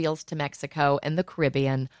vacation deals to Mexico and the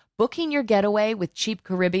Caribbean, booking your getaway with Cheap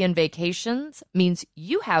Caribbean Vacations means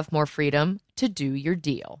you have more freedom to do your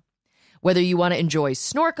deal. Whether you want to enjoy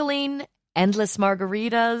snorkeling, endless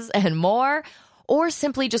margaritas, and more, or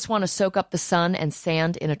simply just want to soak up the sun and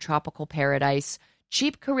sand in a tropical paradise,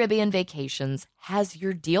 Cheap Caribbean Vacations has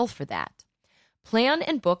your deal for that. Plan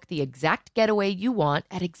and book the exact getaway you want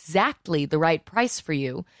at exactly the right price for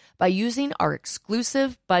you by using our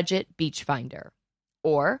exclusive budget beach finder.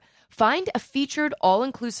 Or find a featured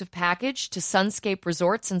all-inclusive package to Sunscape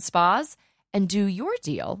Resorts and Spas and do your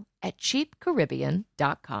deal at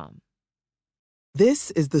cheapcaribbean.com. This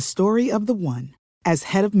is the story of the one. As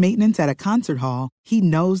head of maintenance at a concert hall, he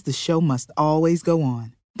knows the show must always go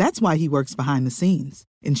on. That's why he works behind the scenes,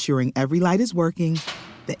 ensuring every light is working,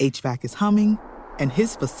 the HVAC is humming, and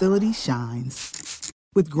his facility shines.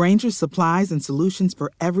 With Grainger's supplies and solutions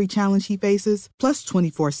for every challenge he faces, plus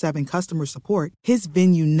 24/7 customer support, his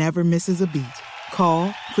venue never misses a beat. Call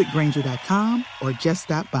quickgrainger.com or just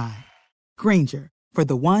stop by. Grainger, for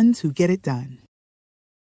the ones who get it done.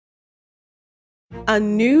 A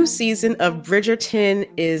new season of Bridgerton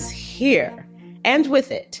is here. and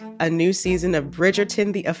with it, a new season of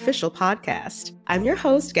Bridgerton, the official podcast. I'm your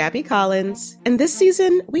host, Gabby Collins, and this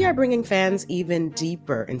season, we are bringing fans even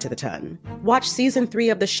deeper into the ton. Watch season 3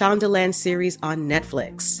 of the Shondaland series on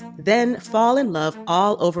Netflix. Then fall in love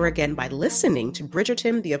all over again by listening to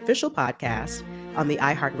Bridgerton, the official podcast, on the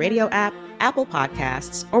iHeartRadio app, Apple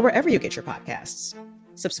Podcasts, or wherever you get your podcasts.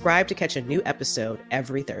 Subscribe to catch a new episode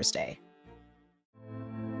every Thursday.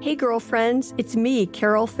 Hey girlfriends, it's me,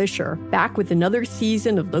 Carol Fisher, back with another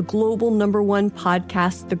season of the global #1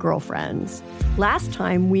 podcast, The Girlfriends. Last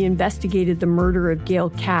time, we investigated the murder of Gail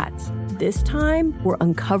Katz. This time, we're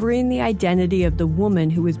uncovering the identity of the woman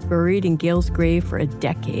who was buried in Gail's grave for a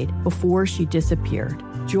decade before she disappeared.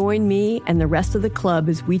 Join me and the rest of the club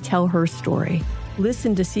as we tell her story.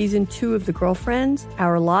 Listen to Season 2 of The Girlfriends,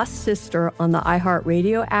 Our Lost Sister on the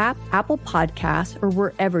iHeartRadio app, Apple Podcasts, or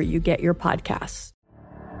wherever you get your podcasts.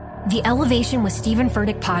 The Elevation with Stephen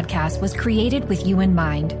Furtick podcast was created with you in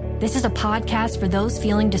mind. This is a podcast for those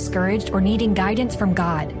feeling discouraged or needing guidance from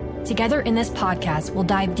God. Together in this podcast, we'll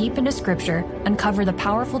dive deep into Scripture, uncover the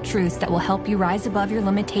powerful truths that will help you rise above your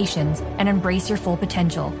limitations and embrace your full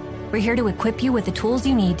potential. We're here to equip you with the tools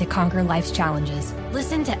you need to conquer life's challenges.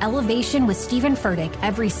 Listen to Elevation with Stephen Furtick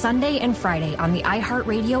every Sunday and Friday on the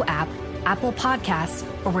iHeartRadio app, Apple Podcasts,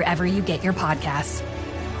 or wherever you get your podcasts.